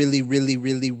really, really, really,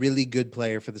 really, really good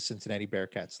player for the Cincinnati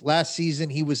Bearcats. Last season,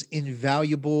 he was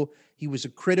invaluable. He was a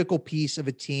critical piece of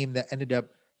a team that ended up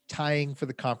tying for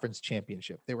the conference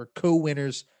championship. They were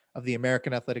co-winners of the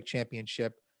American Athletic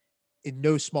Championship in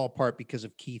no small part because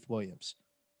of Keith Williams.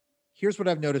 Here's what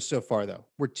I've noticed so far, though.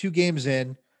 We're 2 games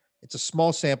in. It's a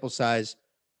small sample size.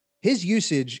 His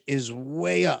usage is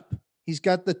way up. He's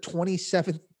got the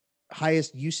 27th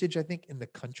highest usage, I think, in the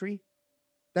country.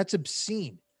 That's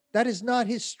obscene. That is not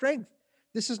his strength.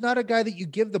 This is not a guy that you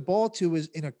give the ball to is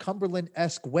in a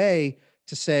Cumberland-esque way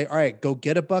to say, all right, go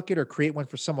get a bucket or create one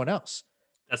for someone else.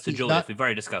 That's DeJulius. We've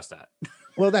already discussed that.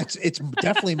 Well, it's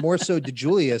definitely more so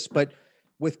DeJulius, but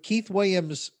with Keith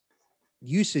Williams'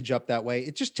 usage up that way,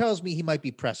 it just tells me he might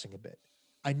be pressing a bit.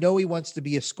 I know he wants to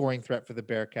be a scoring threat for the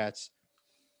Bearcats.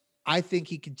 I think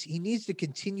he needs to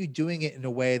continue doing it in a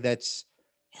way that's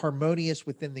harmonious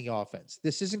within the offense.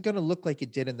 This isn't going to look like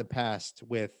it did in the past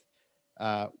with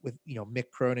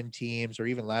Mick Cronin teams, or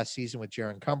even last season with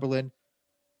Jaron Cumberland.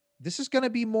 This is going to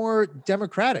be more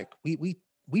democratic. We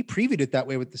previewed it that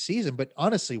way with the season, but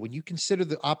honestly, when you consider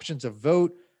the options of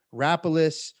Vogt,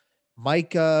 Rapolis,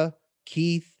 Micah,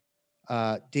 Keith,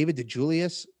 David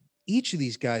DeJulius, each of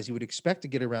these guys you would expect to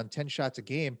get around 10 shots a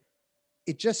game.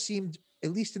 It just seemed,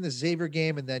 at least in the Xavier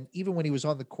game, and then even when he was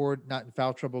on the court, not in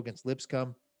foul trouble against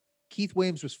Lipscomb, Keith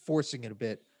Williams was forcing it a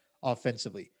bit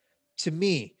offensively. To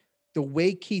me, the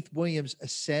way Keith Williams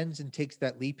ascends and takes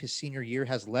that leap his senior year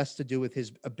has less to do with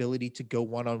his ability to go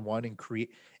one-on-one and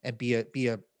create and be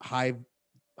a high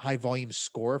volume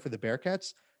scorer for the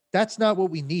Bearcats. That's not what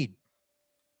we need.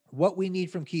 What we need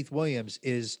from Keith Williams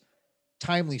is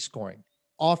timely scoring,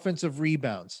 offensive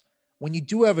rebounds. When you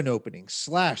do have an opening,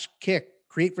 slash, kick,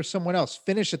 create for someone else,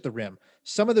 finish at the rim.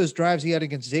 Some of those drives he had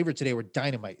against Xavier today were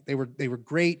dynamite. They were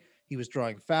great. He was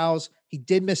drawing fouls. He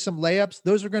did miss some layups.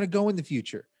 Those are going to go in the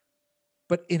future.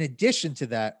 But in addition to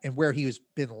that, and where he has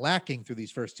been lacking through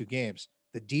these first 2 games,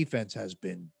 the defense has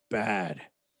been bad.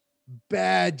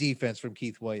 Bad defense from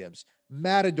Keith Williams.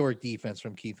 Matador defense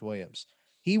from Keith Williams.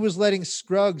 He was letting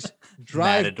Scruggs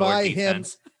drive Matador by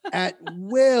defense. him at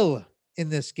will in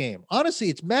this game. Honestly,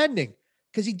 it's maddening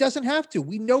because he doesn't have to.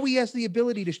 We know he has the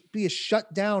ability to be a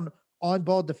shut down on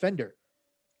ball defender.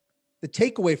 The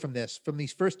takeaway from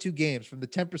these first two games, from the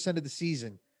 10% of the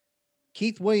season,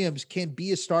 Keith Williams can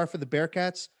be a star for the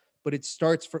Bearcats, but it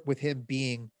starts with him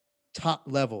being top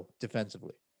level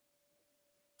defensively.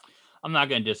 I'm not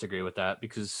going to disagree with that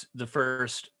because the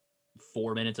first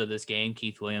 4 minutes of this game,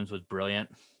 Keith Williams was brilliant,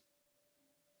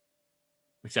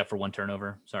 except for one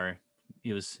turnover. Sorry,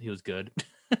 he was good.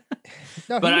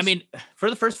 No, But I mean,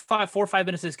 for the first 4 or 5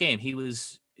 minutes of this game,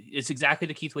 it's exactly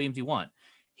the Keith Williams you want.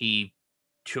 He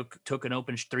took an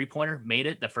open 3-pointer, made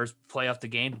it the first play off the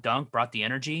game, dunk, brought the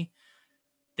energy.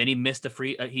 Then he missed a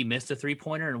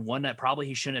 3-pointer and one that probably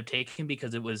he shouldn't have taken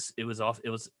because it was off. It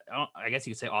was, I guess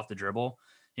you could say, off the dribble.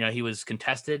 You know, he was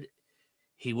contested.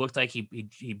 He looked like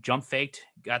he jump faked,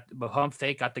 got the hump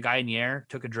fake, got the guy in the air,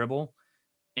 took a dribble,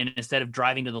 and instead of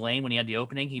driving to the lane when he had the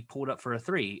opening, he pulled up for a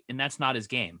 3, and that's not his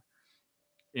game.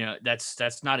 You know,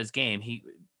 that's not his game.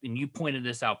 And you pointed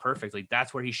this out perfectly.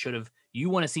 That's where he should have. You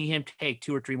want to see him take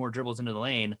 2 or 3 more dribbles into the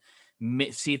lane,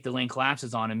 see if the lane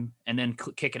collapses on him, and then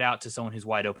kick it out to someone who's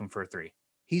wide open for a 3.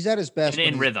 He's at his best in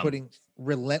when he's rhythm, putting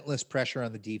relentless pressure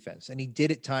on the defense, and he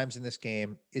did at times in this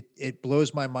game. It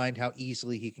blows my mind how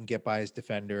easily he can get by his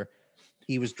defender.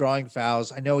 He was drawing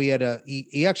fouls. I know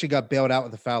he actually got bailed out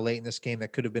with a foul late in this game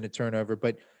that could have been a turnover,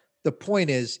 but the point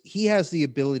is he has the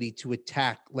ability to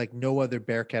attack like no other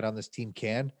Bearcat on this team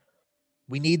can.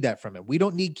 We need that from him. We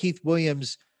don't need Keith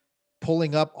Williams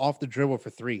pulling up off the dribble for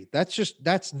 3.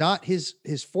 That's not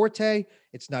his forte.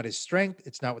 It's not his strength.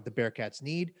 It's not what the Bearcats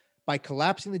need. By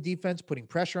collapsing the defense, putting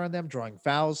pressure on them, drawing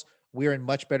fouls, we're in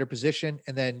much better position.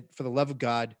 And then for the love of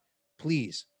God,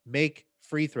 please make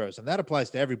free throws. And that applies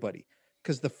to everybody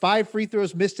because the 5 free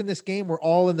throws missed in this game were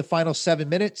all in the final 7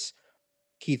 minutes.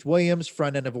 Keith Williams,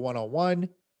 front end of a 1-on-1.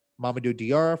 Mamadou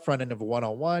Diarra, front end of a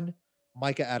 1-on-1.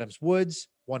 Micah Adams-Woods,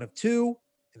 1 of 2.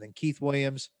 And then Keith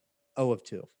Williams, 0 of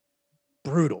 2.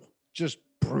 Brutal. Just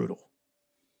brutal.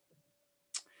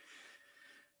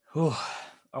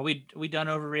 Are we done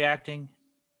overreacting?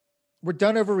 We're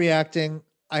done overreacting.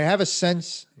 I have a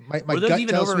sense. My Were those gut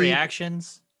even tells me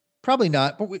overreactions? probably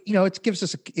not. But it gives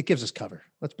us cover.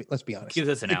 Let's be honest. Gives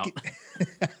us an out.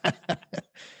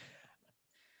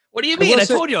 What do you mean? I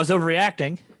told you I was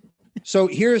overreacting. So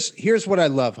here's what I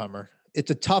love, Hummer. It's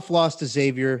a tough loss to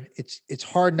Xavier. It's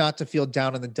hard not to feel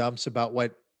down in the dumps about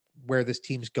where this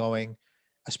team's going,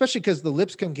 especially because the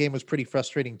Lipscomb game was pretty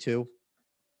frustrating too.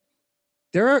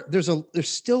 There's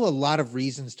still a lot of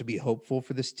reasons to be hopeful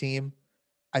for this team.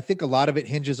 I think a lot of it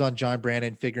hinges on John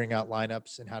Brannon figuring out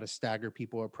lineups and how to stagger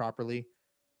people properly.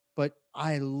 But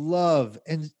I love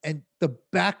and the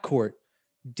backcourt,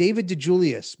 David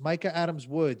DeJulius, Micah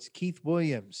Adams-Woods, Keith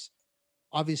Williams,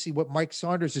 obviously what Mike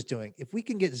Saunders is doing. If we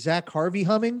can get Zach Harvey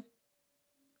humming,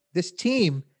 this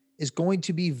team is going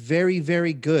to be very,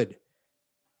 very good.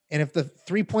 And if the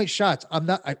 3-point shots, I'm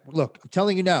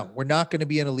telling you now, we're not going to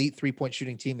be an elite 3-point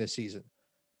shooting team this season.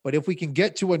 But if we can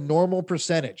get to a normal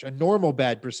percentage, a normal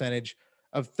bad percentage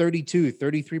of 32,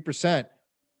 33%,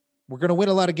 we're going to win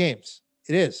a lot of games.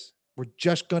 It is. We're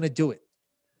just going to do it.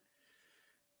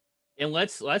 And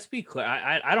let's be clear.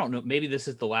 I don't know. Maybe this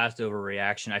is the last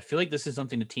overreaction. I feel like this is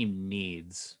something the team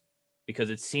needs because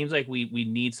it seems like we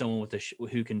need someone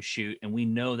who can shoot, and we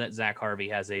know that Zach Harvey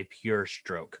has a pure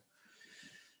stroke.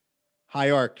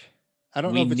 High arc. I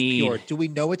don't know if it's pure. Do we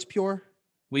know it's pure?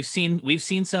 We've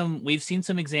seen some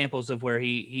examples of where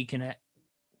he can.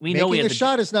 We Making know he has a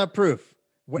shot is not proof.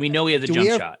 We know he has a jump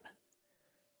shot.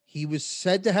 He was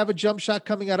said to have a jump shot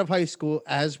coming out of high school,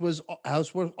 as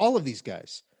were all of these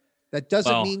guys. That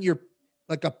doesn't mean you're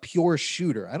like a pure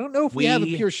shooter. I don't know if we have a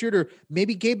pure shooter.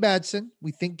 Maybe Gabe Madsen.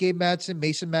 We think Gabe Madsen,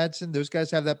 Mason Madsen, those guys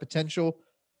have that potential.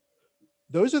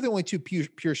 Those are the only 2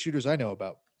 pure shooters I know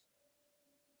about.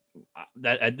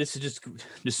 This is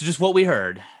just what we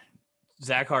heard.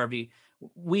 Zach Harvey,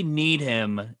 we need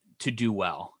him to do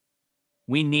well.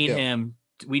 We need him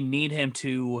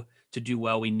to do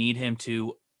well. We need him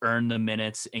to earn the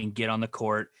minutes and get on the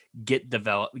court, get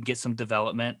some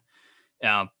development.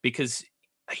 Because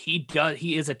he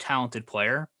is a talented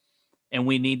player, and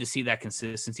we need to see that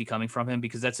consistency coming from him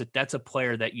because that's a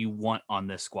player that you want on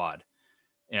this squad.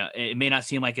 It may not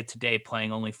seem like it today,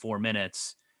 playing only 4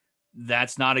 minutes.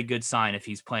 That's not a good sign if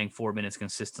he's playing 4 minutes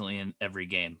consistently in every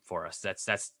game for us.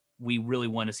 We really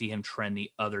want to see him trend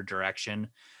the other direction.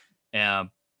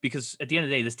 Because at the end of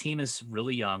the day, this team is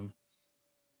really young,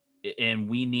 and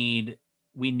we need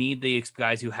the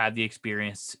guys who have the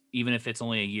experience, even if it's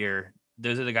only a year.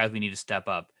 Those are the guys we need to step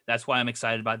up. That's why I'm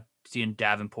excited about seeing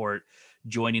Davenport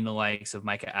joining the likes of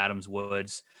Micah Adams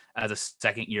Woods as a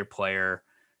second-year player,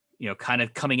 kind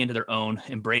of coming into their own,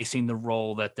 embracing the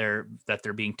role that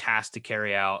they're being tasked to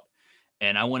carry out.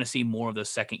 And I want to see more of those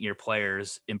second-year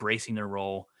players embracing their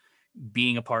role,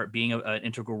 being an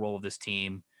integral role of this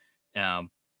team,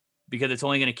 because it's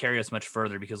only going to carry us much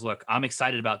further. Because look, I'm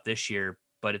excited about this year,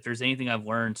 but if there's anything I've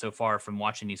learned so far from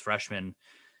watching these freshmen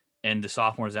and the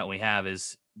sophomores that we have,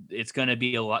 is it's going to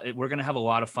be a lot. We're going to have a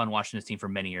lot of fun watching this team for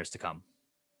many years to come.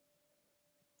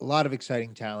 A lot of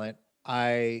exciting talent.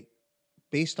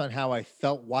 Based on how I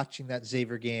felt watching that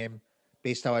Xavier game,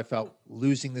 based on how I felt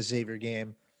losing the Xavier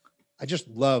game, I just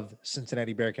love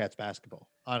Cincinnati Bearcats basketball.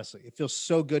 Honestly, it feels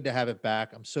so good to have it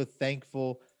back. I'm so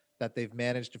thankful that they've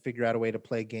managed to figure out a way to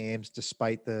play games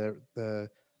despite the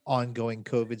ongoing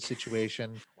COVID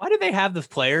situation. Why do they have the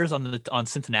players on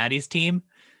Cincinnati's team,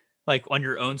 like on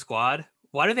your own squad?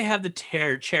 Why do they have the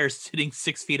chairs sitting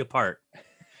 6 feet apart?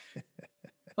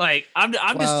 Like I'm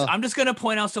just gonna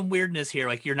point out some weirdness here.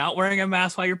 Like, you're not wearing a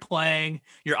mask while you're playing.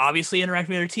 You're obviously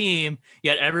interacting with your team.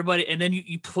 Yet everybody, and then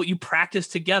you practice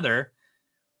together.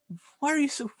 Why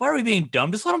are we being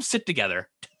dumb? Just let them sit together.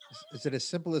 Is it as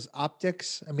simple as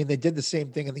optics? I mean, they did the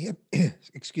same thing in the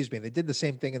excuse me. They did the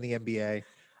same thing in the NBA.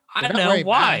 I don't know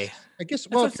why. Masks. I guess.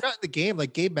 Well, if you're not in the game,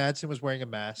 like Gabe Madsen was wearing a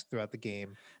mask throughout the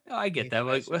game. No, I get that.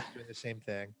 Like, doing the same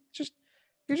thing.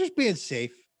 You're just being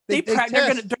safe.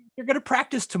 They're gonna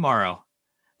practice tomorrow.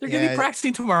 They're gonna be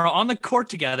practicing tomorrow on the court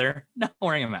together, not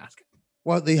wearing a mask.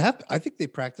 Well, I think they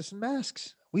practice in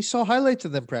masks. We saw highlights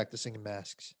of them practicing in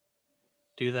masks.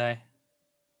 Do they?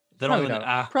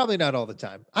 Probably not all the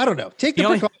time. I don't know. Take the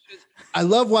precautions. I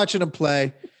love watching them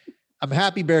play. I'm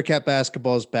happy Bearcat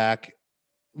basketball is back.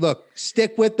 Look,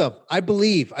 stick with them. I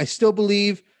still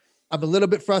believe. I'm a little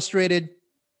bit frustrated.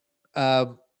 I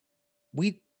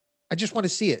just want to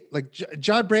see it. Like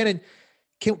John Brandon,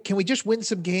 can we just win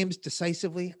some games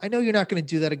decisively? I know you're not going to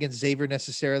do that against Xavier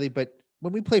necessarily, but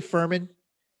when we play Furman,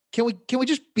 can we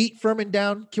just beat Furman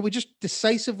down? Can we just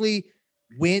decisively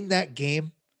win that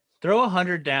game? Throw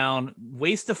 100 down,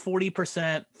 waste the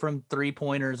 40% from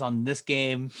 3-pointers on this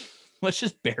game. Let's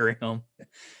just bury them.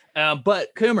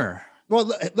 But Coomer. Well,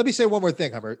 let me say one more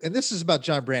thing, Hummer. And this is about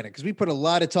John Brandon, because we put a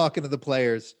lot of talk into the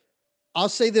players. I'll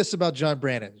say this about John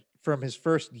Brandon from his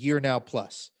first year now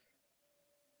plus.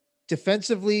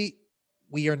 Defensively,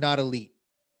 we are not elite.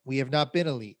 We have not been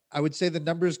elite. I would say the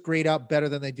numbers grade out better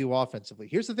than they do offensively.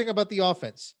 Here's the thing about the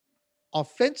offense.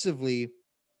 Offensively,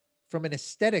 from an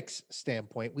aesthetics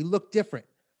standpoint, we look different.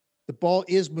 The ball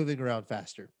is moving around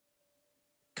faster.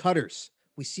 Cutters.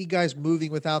 We see guys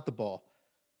moving without the ball.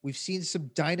 We've seen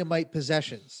some dynamite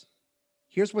possessions.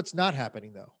 Here's what's not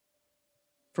happening, though.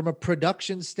 From a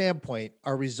production standpoint,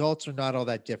 our results are not all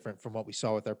that different from what we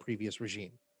saw with our previous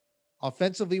regime.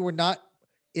 Offensively,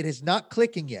 it is not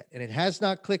clicking yet, and it has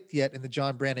not clicked yet in the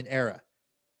John Brandon era.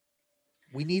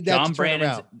 We need that to turn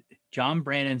around. John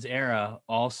Brandon's era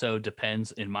also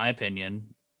depends, in my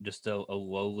opinion, just a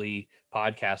lowly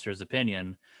podcaster's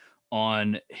opinion,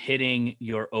 on hitting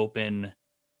your open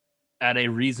at a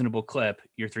reasonable clip,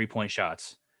 your 3-point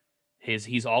shots.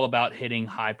 He's all about hitting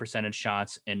high percentage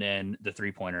shots and then the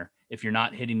 3-pointer. If you're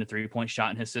not hitting the 3-point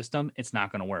shot in his system, it's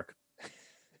not going to work.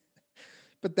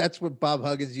 But that's what Bob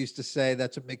Huggins used to say.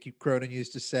 That's what Mickey Cronin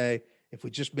used to say. If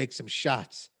we just make some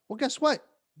shots, well, guess what?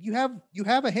 You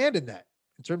have a hand in that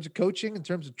in terms of coaching, in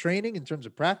terms of training, in terms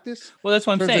of practice. Well, that's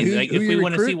what I'm saying. Like, if we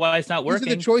want to see why it's not working,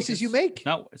 these are the choices you make.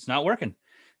 No, it's not working.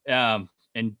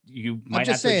 And you might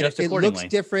have to adjust it accordingly.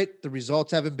 Looks different. The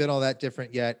results haven't been all that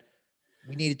different yet.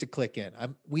 We need it to click in.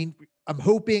 I'm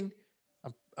hoping,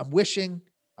 I'm wishing,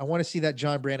 I want to see that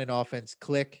John Brandon offense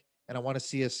click, and I want to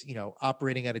see us,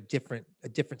 operating at a different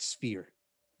sphere.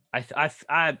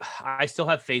 I still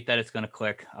have faith that it's going to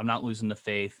click. I'm not losing the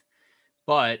faith,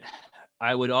 but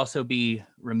I would also be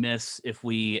remiss if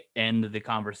we end the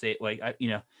conversation.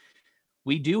 We're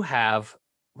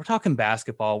talking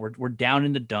basketball. We're down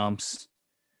in the dumps.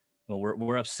 Well,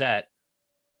 we're upset.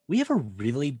 We have a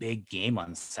really big game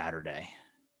on Saturday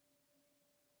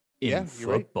in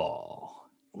football.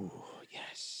 Right. Ooh,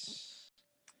 yes.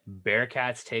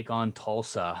 Bearcats take on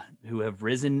Tulsa, who have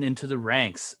risen into the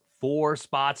ranks 4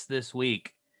 spots this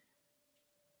week.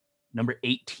 Number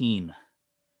 18.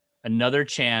 Another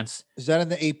chance. Is that in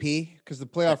the AP? Because the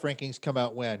playoff rankings come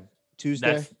out when?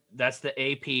 Tuesday? That's the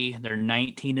AP. They're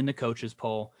 19 in the coaches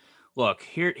poll. Look,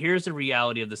 here's the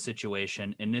reality of the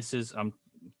situation. And this is,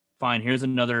 fine. Here's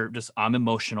another, I'm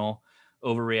emotional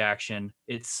overreaction.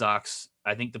 It sucks.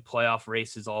 I think the playoff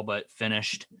race is all but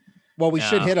finished. Well, we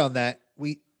should hit on that.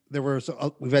 We've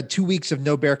had 2 weeks of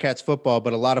no Bearcats football,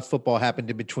 but a lot of football happened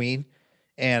in between.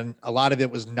 And a lot of it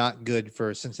was not good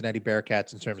for Cincinnati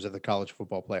Bearcats in terms of the college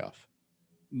football playoff.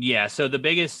 Yeah. So the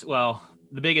biggest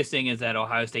thing is that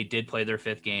Ohio State did play their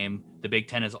 5th game. The Big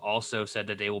Ten has also said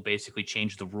that they will basically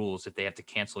change the rules if they have to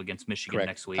cancel against Michigan Correct.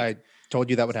 next week. I told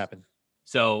you that would happen.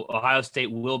 So Ohio State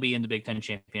will be in the Big Ten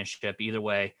championship either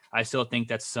way. I still think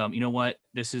that's you know what?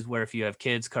 This is where if you have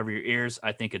kids, cover your ears.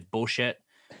 I think it's bullshit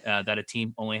that a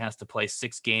team only has to play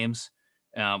 6 games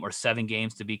or 7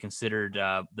 games to be considered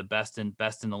the best in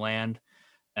the land.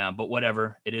 But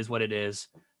whatever, it is what it is.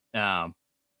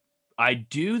 I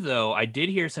did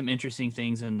hear some interesting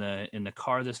things in the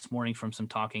car this morning from some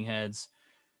talking heads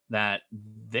that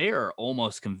they are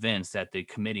almost convinced that the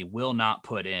committee will not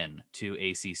put in 2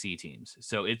 ACC teams.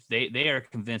 So they are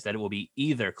convinced that it will be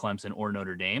either Clemson or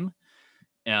Notre Dame.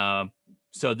 But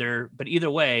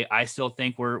either way, I still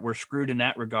think we're screwed in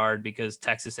that regard because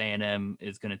Texas A&M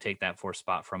is going to take that 4th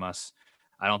spot from us.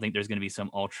 I don't think there's going to be some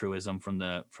altruism from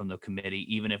the committee,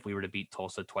 even if we were to beat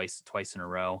Tulsa twice in a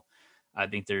row. I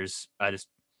think it's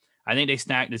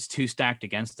too stacked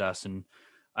against us. And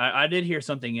I did hear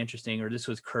something interesting, or this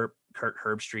was Kurt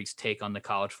Herbstreit's take on the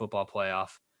college football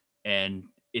playoff. And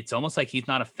it's almost like he's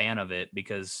not a fan of it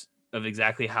because of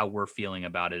exactly how we're feeling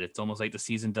about it. It's almost like the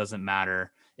season doesn't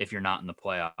matter if you're not in the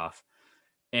playoff.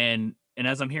 And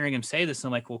as I'm hearing him say this,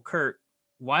 I'm like, well, Kurt,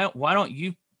 why don't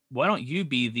you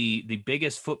be the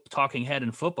biggest talking head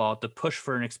in football to push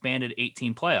for an expanded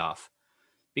 18 playoff?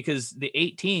 Because the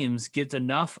 8 teams gets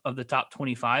enough of the top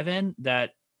 25 in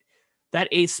that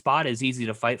 8th spot is easy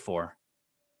to fight for.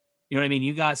 You know what I mean?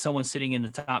 You got someone sitting in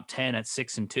the top 10 at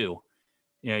 6-2. You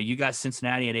know, you got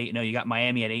Cincinnati at 8-0. You got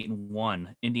Miami at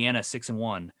 8-1. Indiana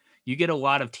 6-1. You get a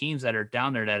lot of teams that are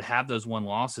down there that have those 1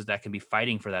 losses that can be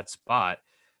fighting for that spot.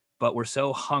 But we're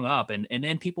so hung up, and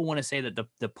then people want to say that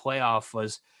the playoff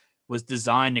was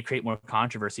designed to create more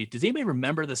controversy. Does anybody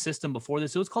remember the system before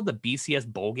this? It was called the BCS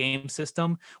bowl game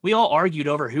system. We all argued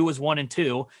over who was 1 and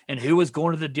 2 and who was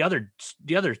going to the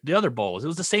other bowls. It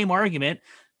was the same argument.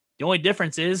 The only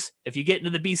difference is if you get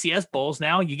into the BCS bowls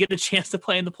now, you get a chance to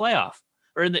play in the playoff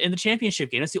or in the championship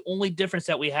game. That's the only difference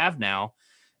that we have now.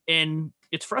 And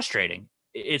it's frustrating.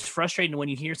 It's frustrating when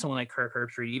you hear someone like Kirk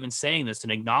Herbstreit even saying this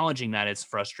and acknowledging that it's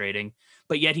frustrating,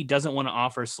 but yet he doesn't want to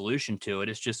offer a solution to it.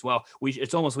 It's just, we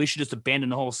should just abandon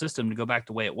the whole system to go back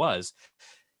the way it was.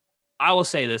 I will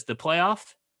say this, the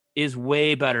playoff is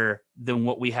way better than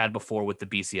what we had before with the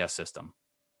BCS system.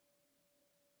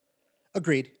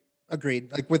 Agreed.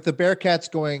 Like with the Bearcats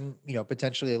going,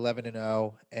 potentially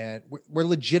 11-0, and we're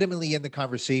legitimately in the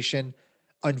conversation.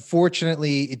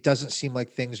 Unfortunately, it doesn't seem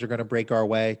like things are going to break our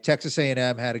way. Texas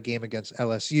A&M had a game against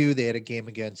LSU. They had a game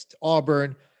against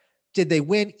Auburn. Did they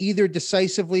win either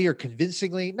decisively or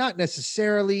convincingly? Not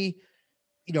necessarily.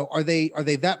 Are they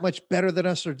that much better than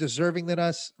us or deserving than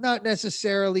us? Not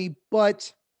necessarily.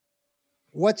 But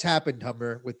what's happened,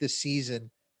 Hummer, with this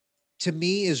season, to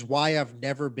me, is why I've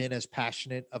never been as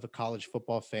passionate of a college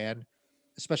football fan,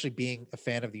 especially being a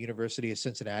fan of the University of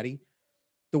Cincinnati.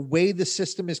 The way the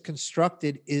system is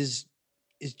constructed is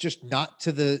just not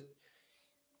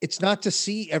it's not to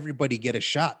see everybody get a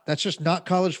shot. That's just not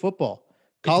college football.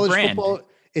 College football,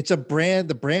 it's a brand.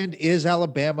 The brand is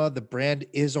Alabama. The brand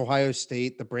is Ohio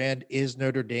State. The brand is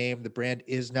Notre Dame. The brand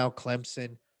is now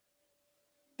Clemson.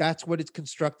 That's what it's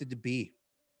constructed to be.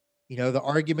 The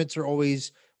arguments are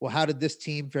always, well, how did this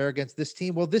team fare against this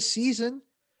team? Well, this season,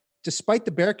 despite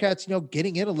the Bearcats,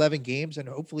 getting in 11 games and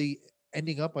hopefully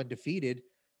ending up undefeated,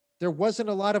 there wasn't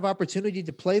a lot of opportunity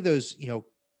to play those,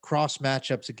 cross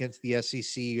matchups against the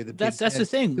SEC or the Big Ten. That's the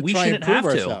thing. We shouldn't have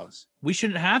to. We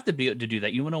shouldn't have to do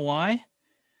that. You want to know why?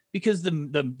 Because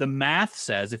the math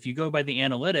says, if you go by the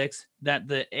analytics, that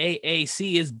the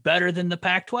AAC is better than the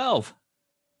Pac-12.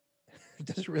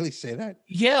 Does it really say that?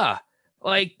 Yeah.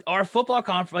 Like our football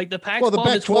conference, like the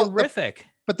Pac-12 is horrific.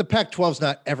 But the Pac-12 is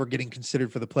not ever getting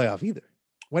considered for the playoff either.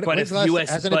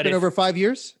 Hasn't it been over 5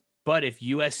 years? But if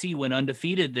USC went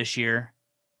undefeated this year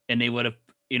and they would have,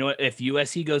 if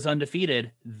USC goes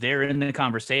undefeated, they're in the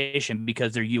conversation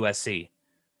because they're USC,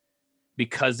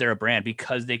 because they're a brand,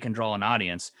 because they can draw an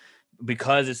audience,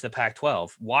 because it's the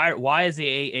Pac-12. Why is the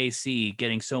AAC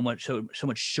getting so much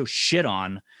shit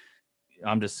on?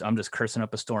 I'm just cursing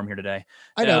up a storm here today.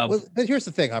 I know, but here's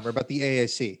the thing, Hummer, about the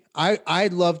AAC.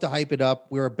 I'd love to hype it up.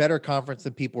 We're a better conference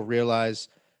than people realize.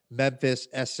 Memphis,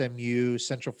 SMU,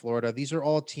 Central Florida, these are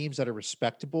all teams that are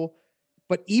respectable.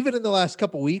 But even in the last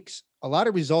couple of weeks, a lot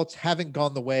of results haven't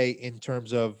gone the way in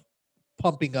terms of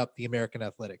pumping up the American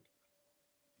Athletic.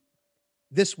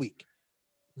 This week,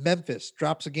 Memphis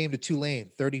drops a game to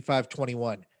Tulane,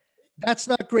 35-21. That's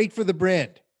not great for the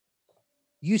brand.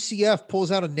 UCF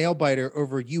pulls out a nail biter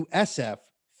over USF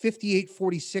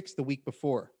 58-46 the week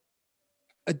before.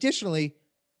 Additionally,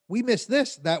 we missed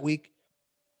this that week.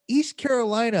 East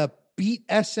Carolina beat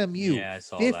SMU Yeah, I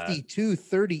saw that.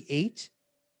 52-38.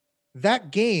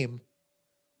 That game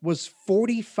was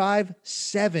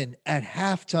 45-7 at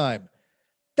halftime.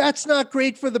 That's not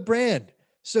great for the brand.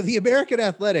 So the American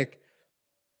Athletic,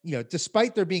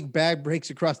 despite there being bad breaks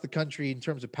across the country in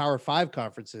terms of Power 5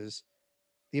 conferences,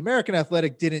 the American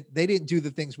Athletic didn't do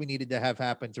the things we needed to have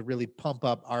happen to really pump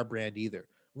up our brand either.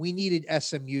 We needed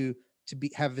SMU to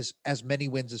have as many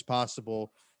wins as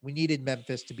possible. We needed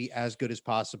Memphis to be as good as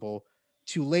possible.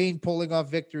 Tulane pulling off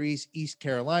victories, East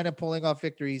Carolina pulling off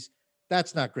victories.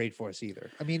 That's not great for us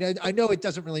either. I mean, I know it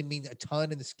doesn't really mean a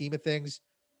ton in the scheme of things,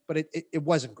 but it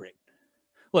wasn't great.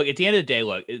 Look, at the end of the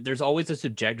day, there's always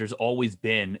there's always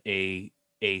been a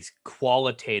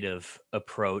qualitative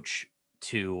approach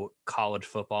to college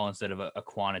football instead of a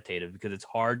quantitative, because it's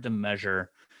hard to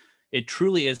measure. It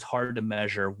truly is hard to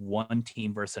measure one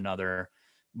team versus another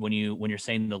when you're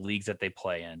saying the leagues that they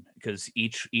play in, because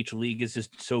each league is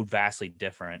just so vastly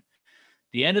different.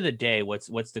 At the end of the day, what's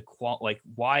the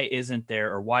why isn't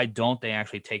there, or why don't they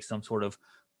actually take some sort of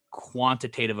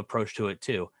quantitative approach to it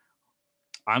too?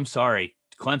 I'm sorry,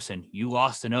 Clemson, you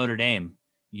lost to Notre Dame.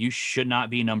 You should not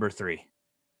be number 3.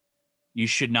 You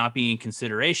should not be in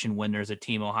consideration when there's a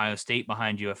team, Ohio State,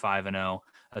 behind you at 5-0,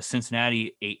 a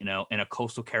Cincinnati 8-0, and a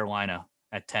Coastal Carolina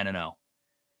at 10-0.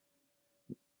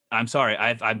 I'm sorry.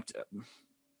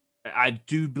 I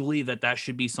do believe that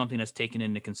should be something that's taken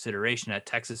into consideration. At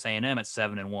Texas A&M at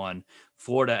 7-1,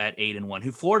 Florida at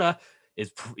 8-1.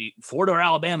 Florida or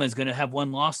Alabama is going to have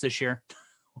one loss this year.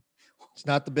 It's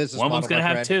not the business one model. One's going to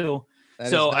have two.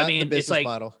 So I mean, it's like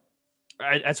model.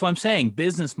 That's what I'm saying.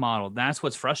 Business model. That's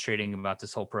what's frustrating about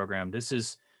this whole program.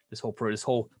 This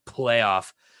whole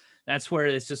playoff. That's where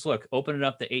it's just, look, open it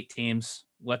up to 8 teams.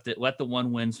 Let the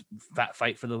one wins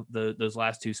fight for those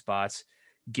last 2 spots.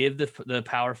 Give the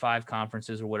Power 5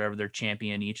 conferences or whatever their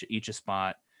champion each a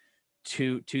spot,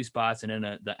 two spots, and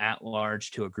then the at large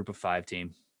to a group of 5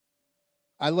 team.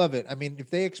 I love it. I mean,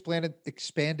 if they expanded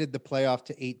the playoff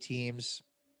to 8 teams,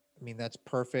 I mean, that's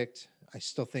perfect. I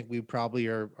still think we probably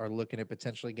are looking at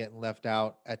potentially getting left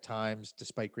out at times,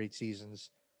 despite great seasons.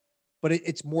 But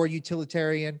it's more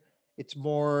utilitarian. It's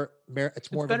more of a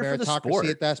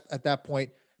meritocracy at that point.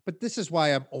 But this is why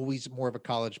I'm always more of a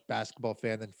college basketball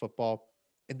fan than football,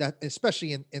 and that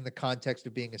especially in the context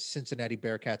of being a Cincinnati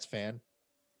Bearcats fan.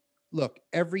 Look,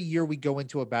 every year we go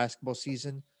into a basketball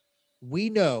season, we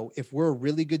know if we're a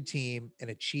really good team and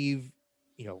achieve,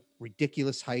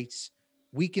 ridiculous heights,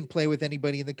 we can play with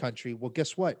anybody in the country. Well,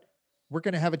 guess what? We're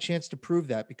going to have a chance to prove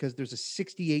that, because there's a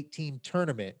 68 team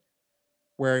tournament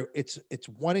where it's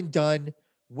one and done,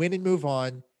 win and move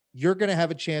on. You're going to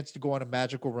have a chance to go on a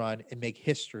magical run and make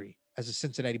history as a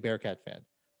Cincinnati Bearcat fan.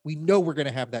 We know we're going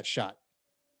to have that shot.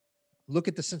 Look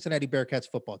at the Cincinnati Bearcats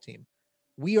football team.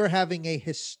 We are having a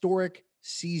historic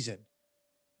season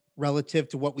relative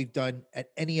to what we've done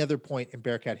at any other point in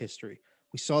Bearcat history.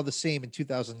 We saw the same in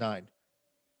 2009.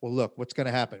 Well, look, what's going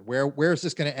to happen? Where is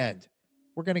this going to end?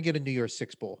 We're going to get a New Year's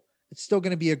Six Bowl. It's still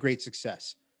going to be a great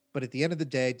success. But at the end of the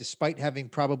day, despite having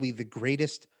probably the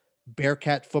greatest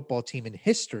Bearcat football team in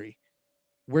history,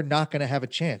 we're not going to have a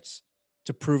chance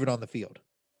to prove it on the field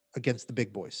against the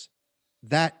big boys.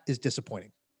 That is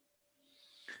disappointing.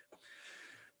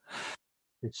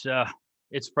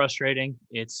 It's frustrating.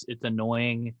 It's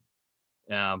annoying.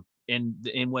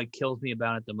 And what kills me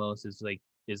about it the most is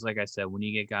like I said, when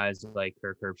you get guys like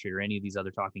Kirk Herbstreit or any of these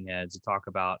other talking heads to talk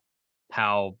about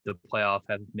how the playoff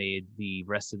have made the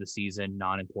rest of the season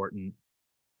non-important.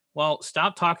 Well,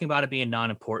 stop talking about it being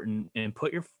non-important and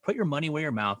put your money where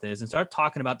your mouth is and start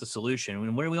talking about the solution.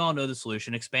 And where we all know the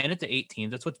solution, expand it to 8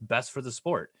 teams. That's what's best for the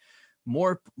sport.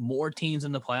 More teams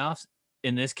in the playoffs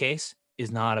in this case is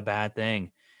not a bad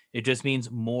thing. It just means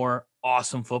more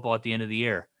awesome football at the end of the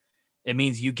year. It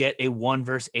means you get a 1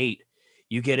 versus 8.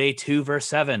 You get a 2 versus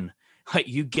 7. Like,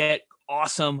 you get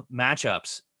awesome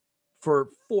matchups for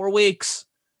 4 weeks.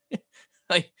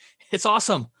 Like, it's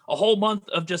awesome. A whole month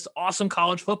of just awesome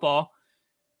college football.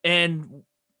 And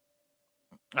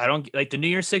I don't like the New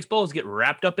Year's Six Bowls get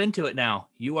wrapped up into it now.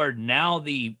 You are now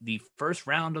the first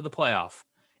round of the playoff.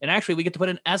 And actually, we get to put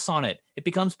an S on it. It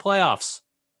becomes playoffs.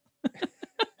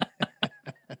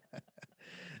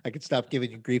 I could stop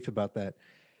giving you grief about that.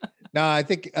 No, I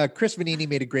think Chris Vanini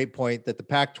made a great point that the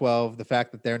Pac-12, the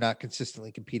fact that they're not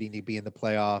consistently competing to be in the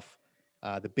playoff,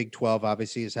 the Big 12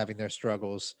 obviously is having their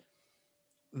struggles.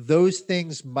 Those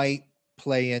things might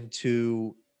play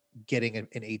into getting an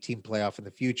 18 playoff in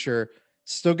the future.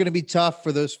 still going to be tough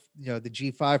for those, the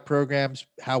G5 programs.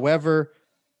 However,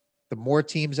 the more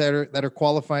teams that are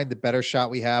qualifying, the better shot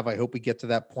we have. I hope we get to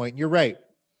that point. And you're right.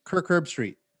 Kirk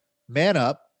Herbstreit, man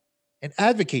up and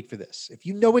advocate for this. If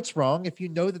you know it's wrong, if you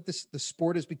know that the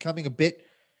sport is becoming a bit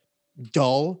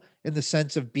dull in the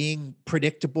sense of being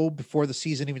predictable before the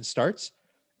season even starts,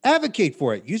 advocate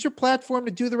for it. Use your platform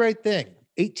to do the right thing.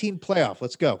 18 playoff.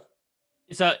 Let's go.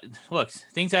 So look,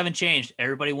 things haven't changed.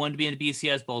 Everybody wanted to be in the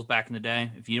BCS bowls back in the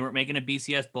day. If you weren't making a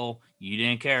BCS bowl, you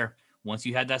didn't care. Once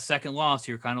you had that second loss,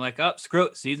 you're kind of like, oh, screw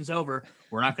it. Season's over.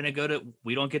 We're not going to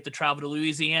we don't get to travel to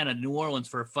Louisiana, New Orleans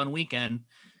for a fun weekend.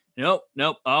 Nope.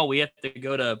 Oh, we have to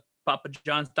go to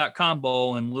papajohns.com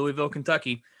bowl in Louisville,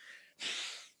 Kentucky.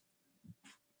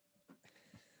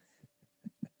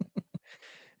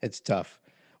 It's tough.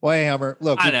 Well, hey, Hummer,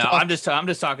 look, I know. I'm just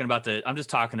talking about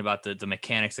the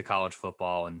mechanics of college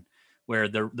football, and where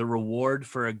the reward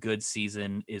for a good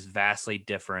season is vastly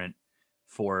different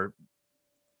for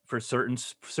certain.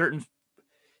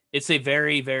 It's a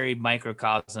very, very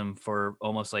microcosm for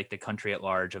almost like the country at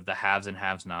large of the haves and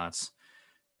have-nots.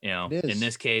 In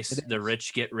this case, the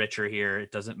rich get richer here.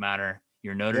 It doesn't matter.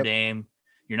 You're Notre Dame.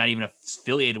 You're not even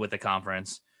affiliated with the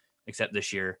conference, except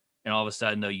this year. And all of a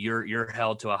sudden, though, you're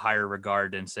held to a higher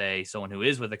regard than, say, someone who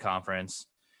is with the conference.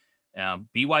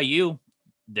 BYU,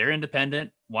 they're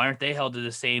independent. Why aren't they held to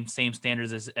the same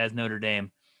standards as Notre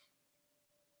Dame?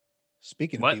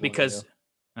 Speaking of what? BYU. Because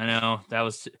I know that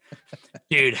was,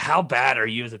 dude. How bad are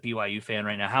you as a BYU fan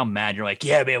right now? How mad you're like,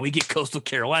 yeah, man, we get Coastal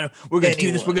Carolina. We're gonna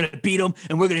do this. We're gonna beat them,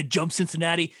 and we're gonna jump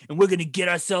Cincinnati, and we're gonna get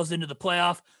ourselves into the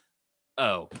playoff.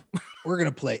 Oh, we're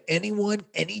gonna play anyone,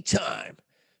 anytime.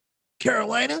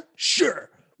 Carolina? Sure.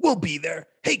 We'll be there.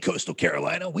 Hey, Coastal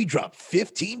Carolina, we dropped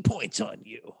 15 points on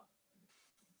you.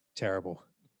 Terrible.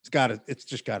 It's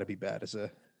just gotta be bad as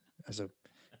a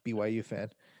BYU fan.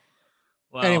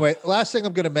 Wow. Anyway, last thing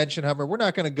I'm going to mention, Hummer, we're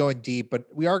not going to go in deep, but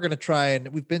we are going to try, and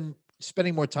we've been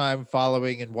spending more time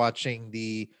following and watching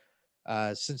the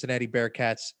Cincinnati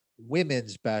Bearcats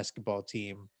women's basketball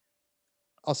team.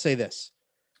 I'll say this.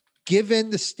 Given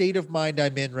the state of mind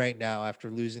I'm in right now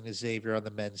after losing to Xavier on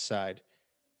the men's side,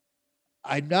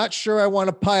 I'm not sure I want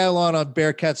to pile on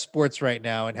Bearcats sports right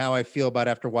now and how I feel about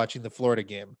after watching the Florida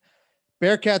game.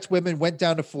 Bearcats women went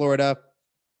down to Florida,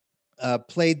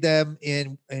 played them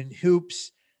in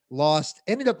hoops, lost,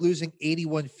 ended up losing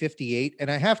 81-58. And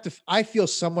I feel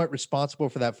somewhat responsible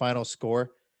for that final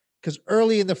score because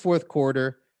early in the fourth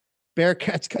quarter,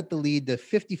 Bearcats cut the lead to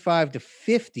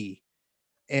 55-50.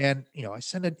 And, I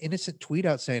sent an innocent tweet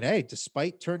out saying, hey,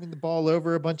 despite turning the ball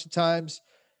over a bunch of times,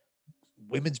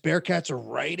 women's Bearcats are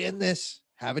right in this,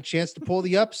 have a chance to pull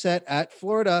the upset at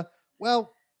Florida.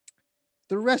 Well,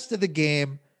 the rest of the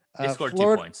game, they scored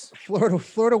 2 points.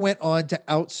 Florida went on to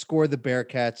outscore the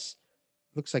Bearcats.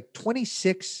 Looks like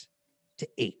 26-8.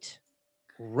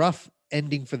 Rough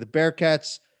ending for the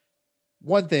Bearcats.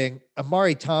 One thing,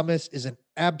 Amari Thomas is an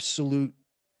absolute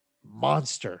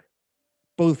monster.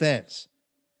 Both ends.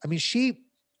 I mean,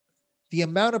 the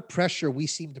amount of pressure we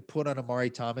seem to put on Amari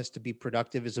Thomas to be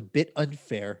productive is a bit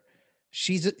unfair.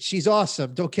 She's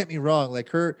awesome. Don't get me wrong. Like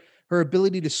her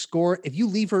ability to score, if you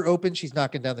leave her open, she's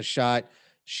knocking down the shot.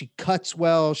 She cuts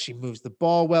well. She moves the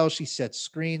ball well. She sets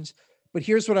screens. But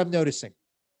here's what I'm noticing.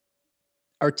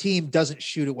 Our team doesn't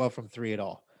shoot it well from three at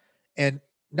all. And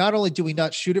not only do we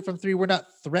not shoot it from three, we're not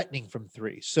threatening from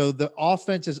three. So the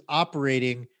offense is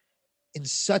operating in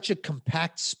such a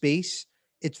compact space.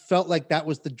 It felt like that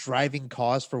was the driving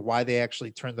cause for why they actually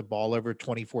turned the ball over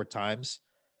 24 times.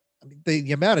 I mean,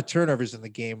 the amount of turnovers in the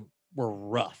game were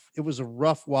rough. It was a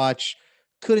rough watch.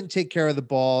 Couldn't take care of the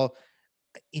ball.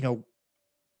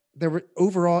 There were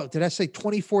overall, did I say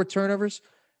 24 turnovers?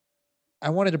 I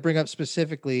wanted to bring up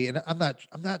specifically, and I'm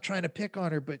not trying to pick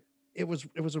on her, but it was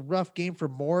a rough game for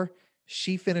Moore.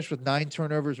 She finished with 9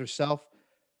 turnovers herself.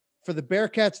 For the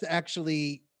Bearcats to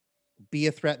actually be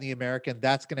a threat in the American,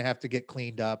 that's going to have to get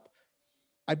cleaned up.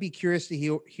 I'd be curious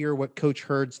to hear what Coach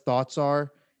Hurd's thoughts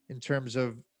are in terms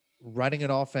of running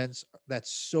an offense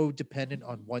that's so dependent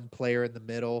on one player in the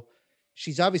middle.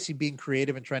 She's obviously being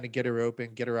creative and trying to get her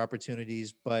open, get her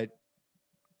opportunities, but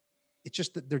it's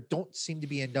just that there don't seem to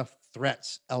be enough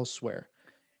threats elsewhere.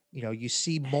 You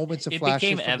see moments of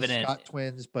flashes from the Scott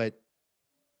twins, but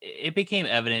it became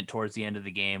evident towards the end of the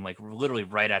game, like literally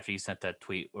right after you sent that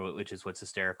tweet, which is what's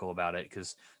hysterical about it,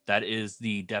 because that is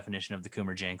the definition of the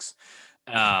Coomer jinx.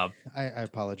 I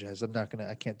apologize.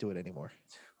 I can't do it anymore.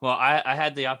 Well, I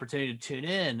had the opportunity to tune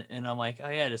in, and I'm like, oh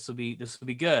yeah, this will be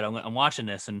good. I'm watching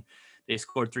this, and they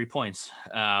scored 3 points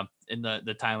in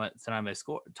the time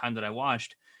that I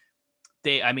watched.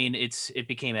 it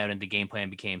became evident the game plan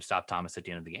became stop Thomas at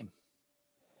the end of the game.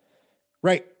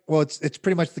 Right. Well, it's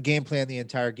pretty much the game plan the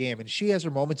entire game. And she has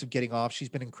her moments of getting off. She's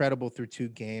been incredible through 2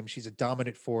 games. She's a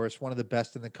dominant force, one of the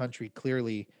best in the country,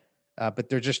 clearly. But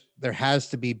there has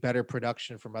to be better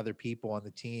production from other people on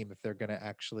the team if they're going to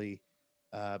actually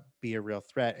be a real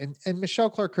threat. And Michelle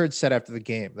Clark-Hurd said after the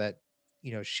game that,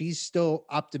 she's still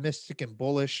optimistic and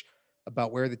bullish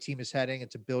about where the team is heading.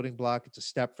 It's a building block. It's a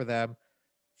step for them.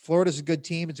 Florida's a good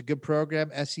team. It's a good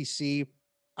program. SEC,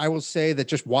 I will say that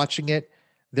just watching it,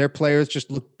 their players just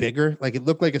look bigger. Like it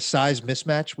looked like a size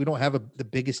mismatch. We don't have the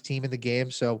biggest team in the game.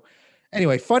 So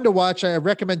anyway, fun to watch. I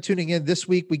recommend tuning in. This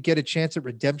week we get a chance at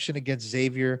redemption against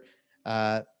Xavier.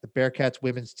 The Bearcats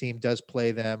women's team does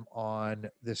play them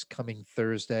on this coming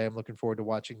Thursday. I'm looking forward to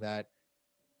watching that.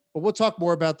 But we'll talk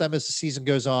more about them as the season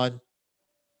goes on.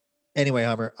 Anyway,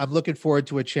 Hummer, I'm looking forward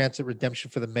to a chance at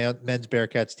redemption for the men's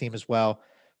Bearcats team as well.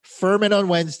 Furman on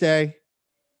Wednesday.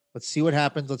 Let's see what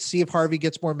happens. Let's see if Harvey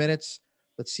gets more minutes.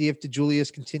 Let's see if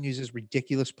DeJulius continues his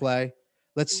ridiculous play.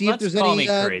 Let's see if there's any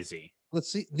crazy.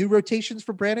 Let's see new rotations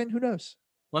for Brandon. Who knows?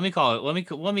 Let me call it.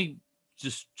 Let me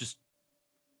just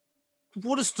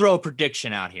we'll just throw a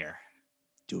prediction out here.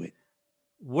 Do it.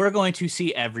 We're going to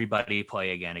see everybody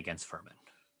play again against Furman.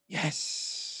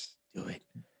 Yes. Do it.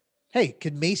 Hey,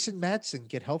 can Mason Madsen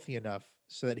get healthy enough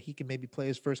so that he can maybe play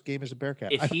his first game as a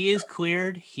Bearcat? If he is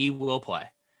cleared, he will play.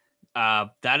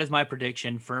 That is my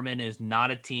prediction. Furman is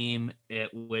not a team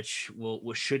which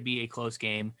should be a close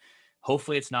game.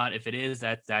 Hopefully it's not. If it is,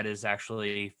 that is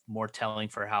actually more telling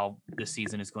for how this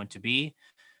season is going to be.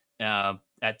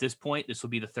 At this point, this will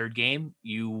be the 3rd game.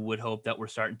 You would hope that we're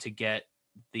starting to get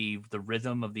the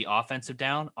rhythm of the offense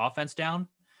down,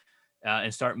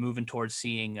 and start moving towards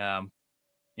seeing,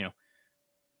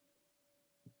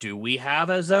 do we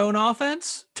have a zone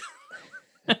offense?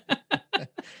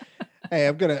 Hey,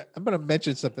 I'm gonna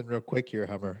mention something real quick here,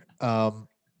 Hummer.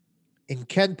 In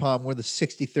Ken Palm, we're the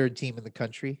 63rd team in the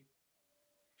country.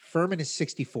 Furman is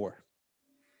 64.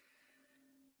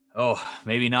 Oh,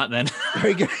 maybe not then.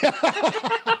 Very good.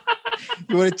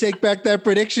 You want to take back that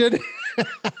prediction?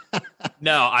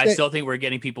 No, I still think we're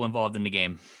getting people involved in the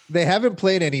game. They haven't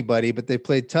played anybody, but they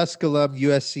played Tusculum,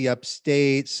 USC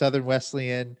Upstate, Southern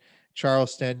Wesleyan,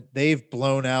 Charleston. They've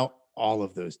blown out all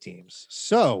of those teams.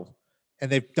 So,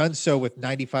 and they've done so with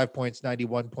 95 points,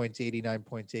 91 points, 89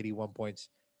 points, 81 points.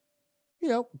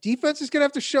 Defense is going to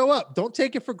have to show up. Don't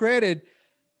take it for granted.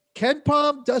 Ken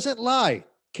Palm doesn't lie.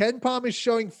 Ken Palm is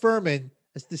showing Furman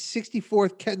as the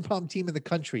 64th Ken Palm team in the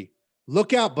country.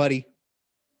 Look out, buddy.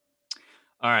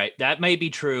 All right. That may be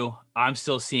true. I'm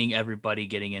still seeing everybody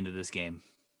getting into this game.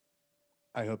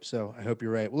 I hope so. I hope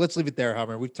you're right. Well, let's leave it there,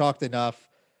 Hummer. We've talked enough.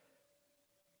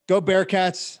 Go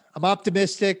Bearcats. I'm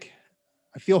optimistic.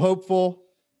 I feel hopeful.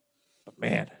 But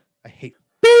man, I hate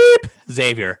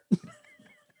Xavier.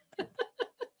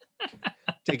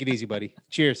 Take it easy, buddy.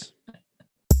 Cheers.